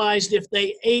realized if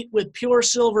they ate with pure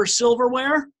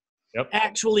silverware, Yep.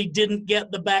 actually didn't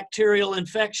get the bacterial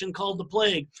infection called the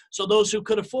plague. So those who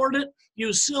could afford it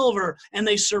used silver, and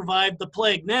they survived the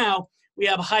plague. Now we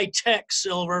have high-tech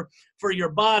silver for your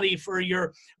body, for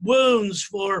your wounds,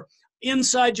 for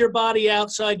inside your body,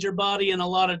 outside your body, and a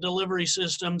lot of delivery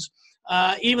systems,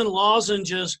 even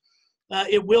lozenges.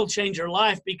 It will change your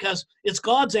life because it's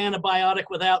God's antibiotic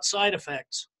without side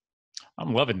effects.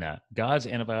 I'm loving that. God's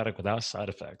antibiotic without side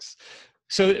effects.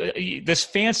 So this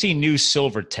fancy new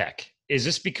silver tech, is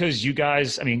this because you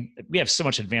guys, I mean, we have so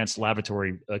much advanced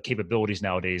laboratory capabilities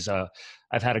nowadays.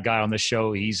 I've had a guy on the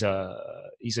show. He's a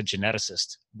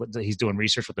geneticist. He's doing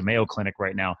research with the Mayo Clinic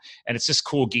right now. And it's just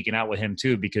cool geeking out with him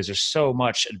too, because there's so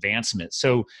much advancement.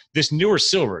 So this newer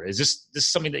silver, is this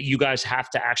something that you guys have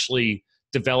to actually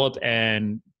develop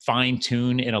and fine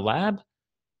tune in a lab?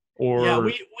 Or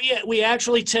yeah, we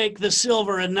actually take the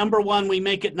silver, and number one, we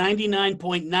make it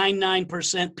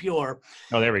 99.99% pure.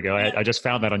 oh, there we go. I just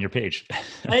found that on your page.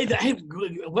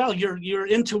 Well, your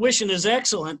intuition is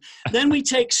excellent. Then we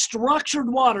take structured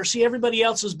water. See, everybody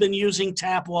else has been using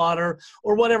tap water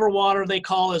or whatever water they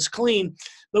call as clean,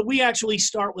 but we actually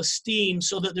start with steam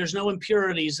so that there's no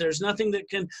impurities. There's nothing that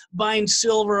can bind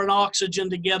silver and oxygen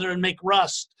together and make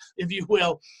rust, if you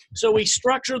will. So we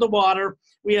structure the water.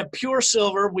 We have pure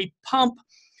silver. We pump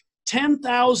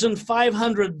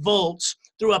 10,500 volts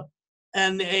through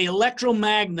an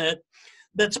electromagnet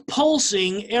that's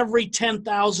pulsing every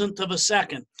 10,000th of a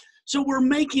second. So we're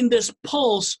making this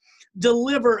pulse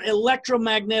deliver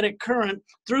electromagnetic current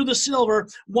through the silver,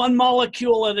 one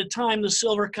molecule at a time. The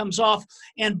silver comes off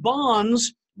and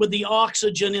bonds with the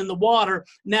oxygen in the water.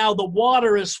 Now the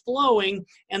water is flowing,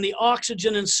 and the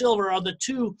oxygen and silver are the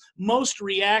two most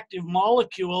reactive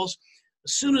molecules.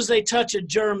 As soon as they touch a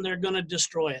germ, they're going to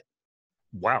destroy it.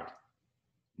 Wow.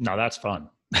 No, that's fun.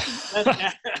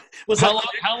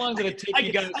 How long did it take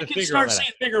you guys to figure all that out? I can start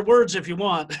saying bigger words if you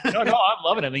want. No, I'm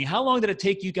loving it. I mean, how long did it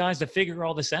take you guys to figure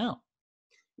all this out?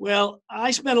 Well,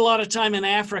 I spent a lot of time in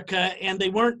Africa, and they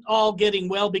weren't all getting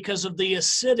well because of the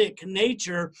acidic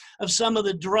nature of some of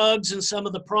the drugs and some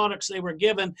of the products they were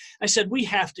given. I said, we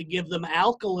have to give them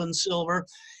alkaline silver.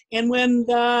 And when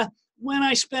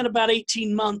I spent about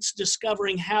 18 months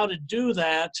discovering how to do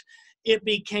that, it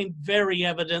became very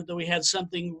evident that we had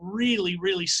something really,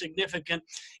 really significant.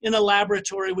 In the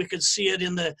laboratory, we could see it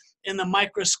in the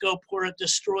microscope where it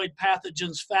destroyed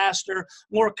pathogens faster,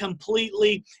 more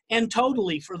completely, and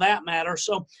totally for that matter.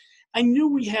 So I knew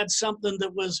we had something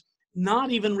that was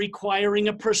not even requiring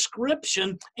a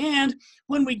prescription. And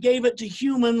when we gave it to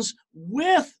humans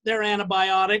with their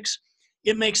antibiotics,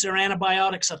 it makes their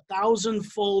antibiotics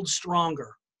 1,000-fold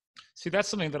stronger. See, that's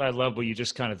something that I love what you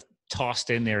just kind of tossed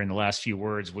in there in the last few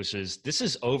words, which is this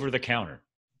is over the counter.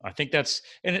 I think that's,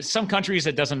 and in some countries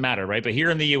it doesn't matter, right? But here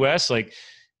in the US, like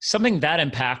something that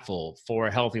impactful for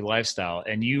a healthy lifestyle,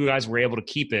 and you guys were able to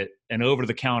keep it an over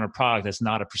the counter product that's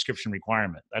not a prescription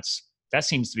requirement. That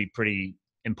seems to be pretty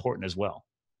important as well.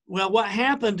 Well, what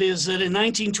happened is that in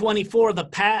 1924, the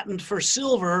patent for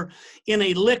silver in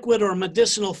a liquid or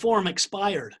medicinal form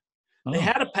expired. They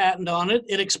had a patent on it.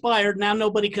 It expired. Now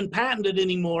nobody can patent it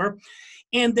anymore.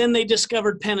 And then they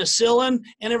discovered penicillin,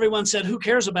 and everyone said, who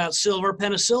cares about silver?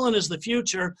 Penicillin is the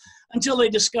future, until they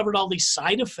discovered all these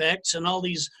side effects and all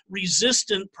these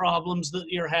resistant problems that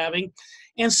you're having.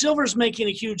 And silver's making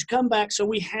a huge comeback, so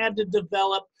we had to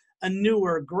develop a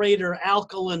newer, greater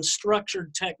alkaline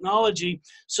structured technology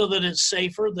so that it's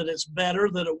safer, that it's better,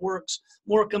 that it works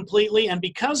more completely. And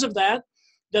because of that,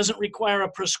 doesn't require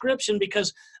a prescription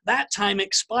because that time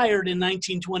expired in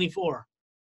 1924.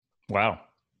 Wow.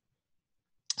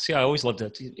 See, I always loved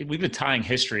it. We've been tying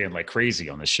history in like crazy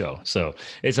on this show. So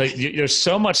it's like there's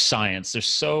so much science, there's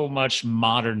so much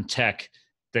modern tech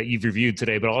that you've reviewed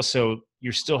today, but also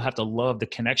you still have to love the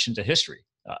connection to history.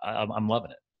 I'm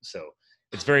loving it. So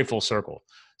it's very full circle.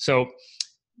 So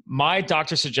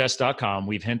mydoctorsuggest.com,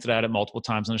 we've hinted at it multiple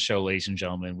times on the show, ladies and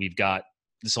gentlemen. We've got,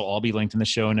 this will all be linked in the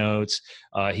show notes.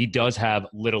 He does have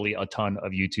literally a ton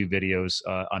of YouTube videos.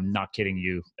 I'm not kidding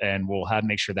you. And we'll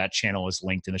make sure that channel is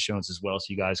linked in the show notes as well, so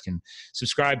you guys can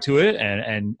subscribe to it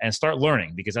and start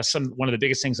learning, because that's one of the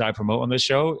biggest things I promote on this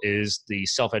show is the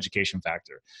self-education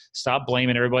factor. Stop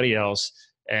blaming everybody else.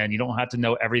 And you don't have to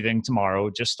know everything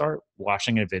tomorrow. Just start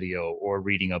watching a video or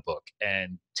reading a book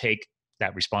and take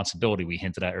that responsibility we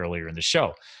hinted at earlier in the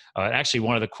show. Actually,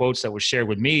 one of the quotes that was shared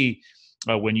with me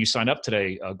when you signed up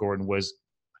today, Gordon, was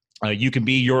you can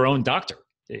be your own doctor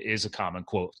is a common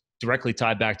quote, directly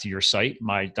tied back to your site,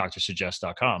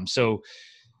 mydoctorsuggest.com. So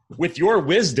with your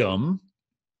wisdom,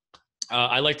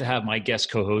 I like to have my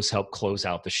guest co-hosts help close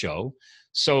out the show.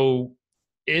 So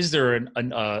is there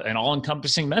an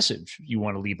all-encompassing message you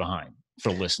want to leave behind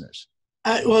for listeners?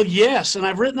 Well, yes. And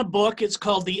I've written a book. It's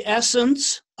called The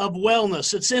Essence of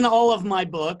Wellness. It's in all of my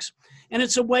books. And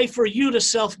it's a way for you to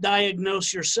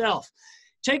self-diagnose yourself.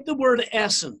 Take the word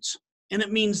essence, and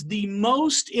it means the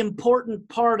most important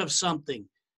part of something.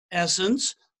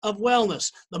 Essence of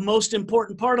wellness. The most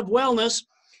important part of wellness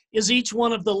is each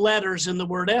one of the letters in the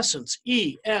word essence,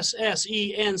 E-S-S-E-N-C-E,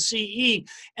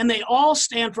 and they all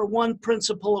stand for one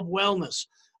principle of wellness.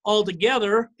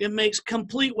 Altogether, it makes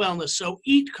complete wellness. So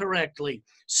eat correctly,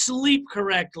 sleep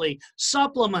correctly,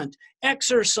 supplement,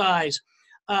 exercise,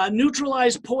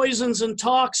 neutralize poisons and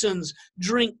toxins,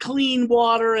 drink clean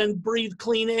water and breathe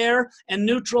clean air, and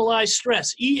neutralize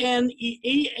stress. E-S-S-E-N-C-E.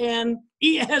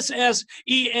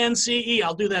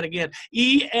 I'll do that again.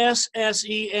 E-S-S-E-N-C-E.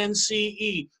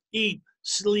 Eat,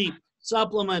 sleep,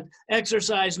 supplement,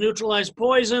 exercise, neutralize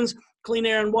poisons, clean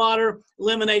air and water,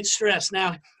 eliminate stress.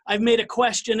 Now, I've made a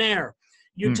questionnaire.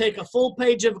 You take a full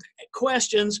page of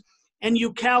questions and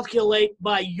you calculate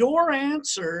by your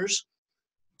answers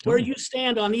where you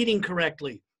stand on eating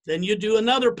correctly. Then you do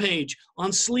another page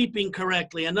on sleeping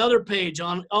correctly, another page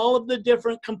on all of the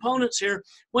different components here.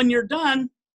 When you're done,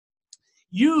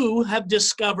 you have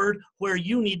discovered where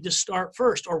you need to start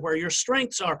first, or where your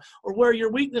strengths are, or where your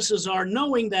weaknesses are,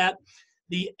 knowing that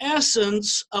the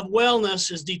essence of wellness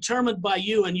is determined by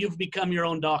you and you've become your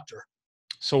own doctor.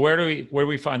 So where do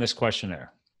we find this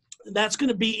questionnaire? That's going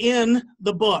to be in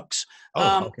the books.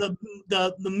 Okay.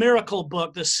 The miracle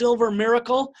book, the Silver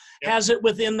Miracle, has it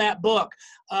within that book.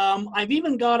 I've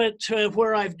even got it to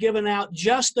where I've given out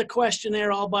just the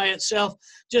questionnaire all by itself,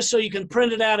 just so you can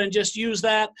print it out and just use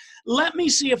that. Let me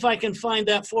see if I can find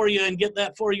that for you and get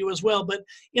that for you as well. But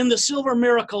in the Silver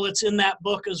Miracle, it's in that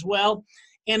book as well.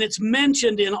 And it's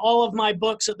mentioned in all of my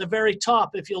books at the very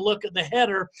top. If you look at the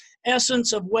header,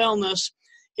 Essence of Wellness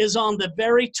is on the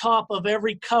very top of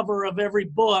every cover of every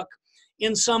book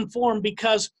in some form,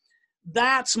 because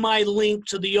that's my link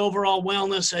to the overall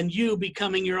wellness and you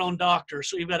becoming your own doctor.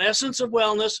 So you've got Essence of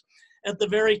Wellness at the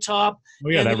very top. Oh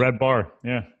yeah, that red bar.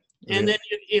 Yeah. And then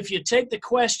if you take the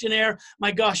questionnaire,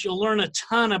 my gosh, you'll learn a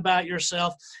ton about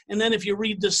yourself. And then if you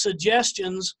read the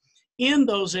suggestions in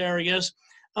those areas,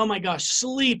 oh my gosh,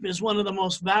 sleep is one of the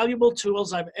most valuable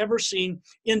tools I've ever seen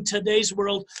in today's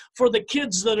world for the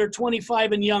kids that are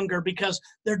 25 and younger, because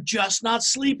they're just not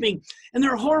sleeping and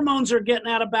their hormones are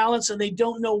getting out of balance and they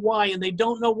don't know why and they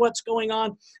don't know what's going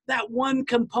on. That one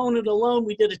component alone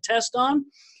we did a test on,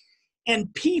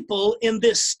 and people in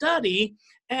this study,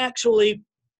 actually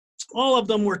all of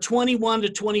them were 21 to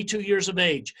 22 years of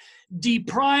age,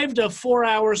 deprived of 4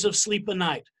 hours of sleep a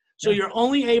night. So you're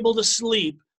only able to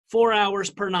sleep 4 hours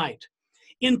per night.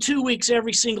 In 2 weeks,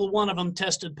 every single one of them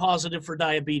tested positive for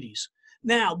diabetes.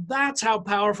 Now, that's how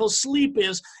powerful sleep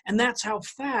is, and that's how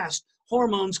fast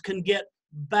hormones can get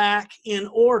back in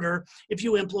order if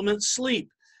you implement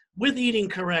sleep with eating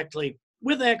correctly,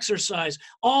 with exercise.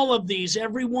 All of these,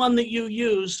 every one that you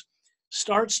use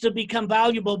starts to become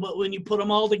valuable, but when you put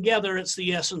them all together, it's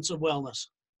the essence of wellness.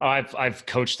 I've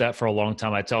coached that for a long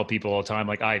time. I tell people all the time,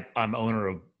 like I'm owner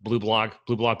of blue block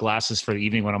glasses for the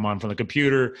evening when I'm on from the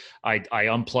computer. I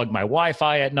unplug my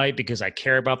Wi-Fi at night because I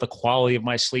care about the quality of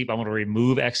my sleep. I want to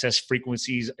remove excess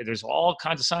frequencies. There's all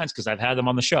kinds of signs because I've had them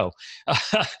on the show.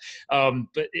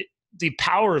 But the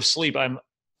power of sleep, I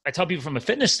tell people from a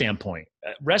fitness standpoint,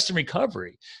 rest and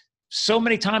recovery. So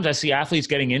many times I see athletes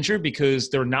getting injured because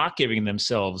they're not giving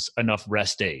themselves enough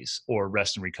rest days or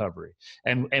rest and recovery.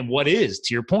 And what is,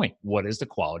 to your point, what is the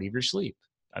quality of your sleep?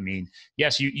 I mean,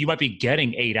 yes, you might be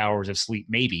getting 8 hours of sleep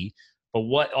maybe, but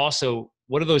what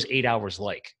are those 8 hours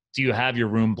like? Do you have your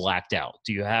room blacked out?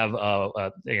 Do you have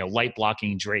light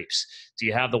blocking drapes? Do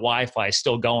you have the Wi-Fi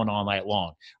still going all night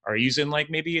long? Are you using like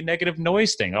maybe a negative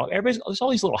noise thing? There's all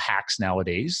these little hacks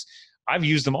nowadays. I've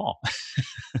used them all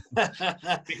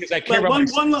because I care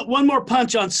about one more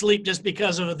punch on sleep, just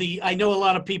because of I know a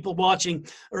lot of people watching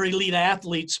are elite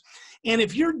athletes. And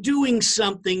if you're doing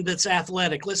something that's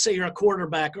athletic, let's say you're a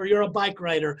quarterback or you're a bike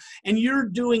rider, and you're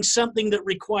doing something that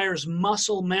requires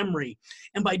muscle memory,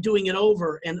 and by doing it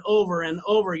over and over and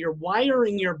over, you're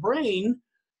wiring your brain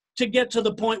to get to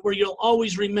the point where you'll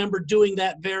always remember doing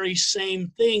that very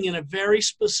same thing in a very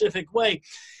specific way.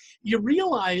 You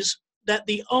realize that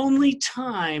the only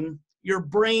time your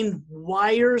brain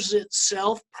wires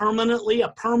itself permanently, a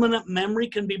permanent memory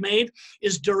can be made,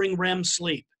 is during REM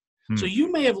sleep. So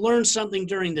you may have learned something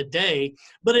during the day,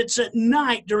 but it's at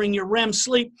night during your REM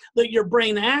sleep that your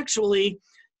brain actually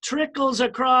trickles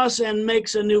across and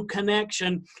makes a new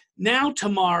connection. Now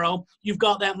tomorrow, you've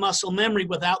got that muscle memory.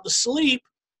 Without the sleep,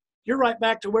 you're right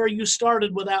back to where you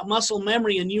started without muscle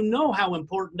memory, and you know how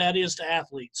important that is to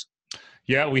athletes.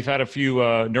 Yeah, we've had a few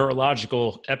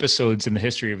neurological episodes in the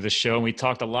history of this show, and we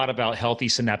talked a lot about healthy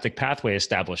synaptic pathway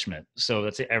establishment. So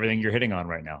that's everything you're hitting on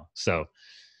right now. So,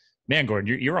 man,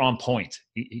 Gordon, you're on point.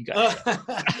 You got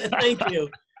Thank you.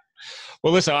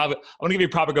 Well, listen, I want to give you a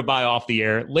proper goodbye off the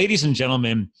air. Ladies and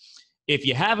gentlemen, if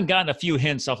you haven't gotten a few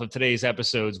hints off of today's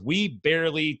episodes, we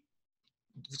barely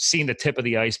seen the tip of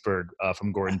the iceberg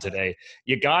from Gordon today.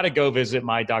 You got to go visit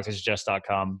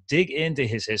mydoctorsuggest.com, dig into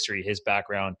his history, his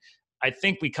background. I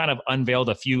think we kind of unveiled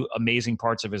a few amazing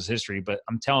parts of his history, but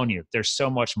I'm telling you, there's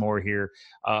so much more here.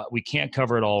 We can't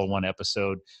cover it all in one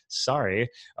episode. Sorry,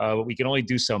 but we can only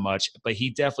do so much. But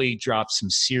he definitely dropped some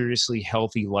seriously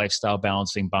healthy lifestyle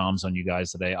balancing bombs on you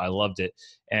guys today. I loved it.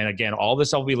 And again, all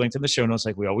this will be linked in the show notes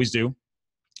like we always do.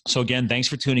 So again, thanks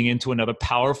for tuning in to another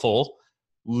powerful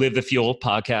Live the Fuel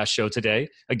podcast show today.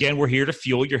 Again, we're here to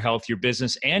fuel your health, your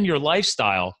business, and your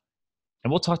lifestyle. And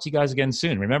we'll talk to you guys again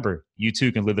soon. Remember, you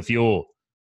too can live the fuel.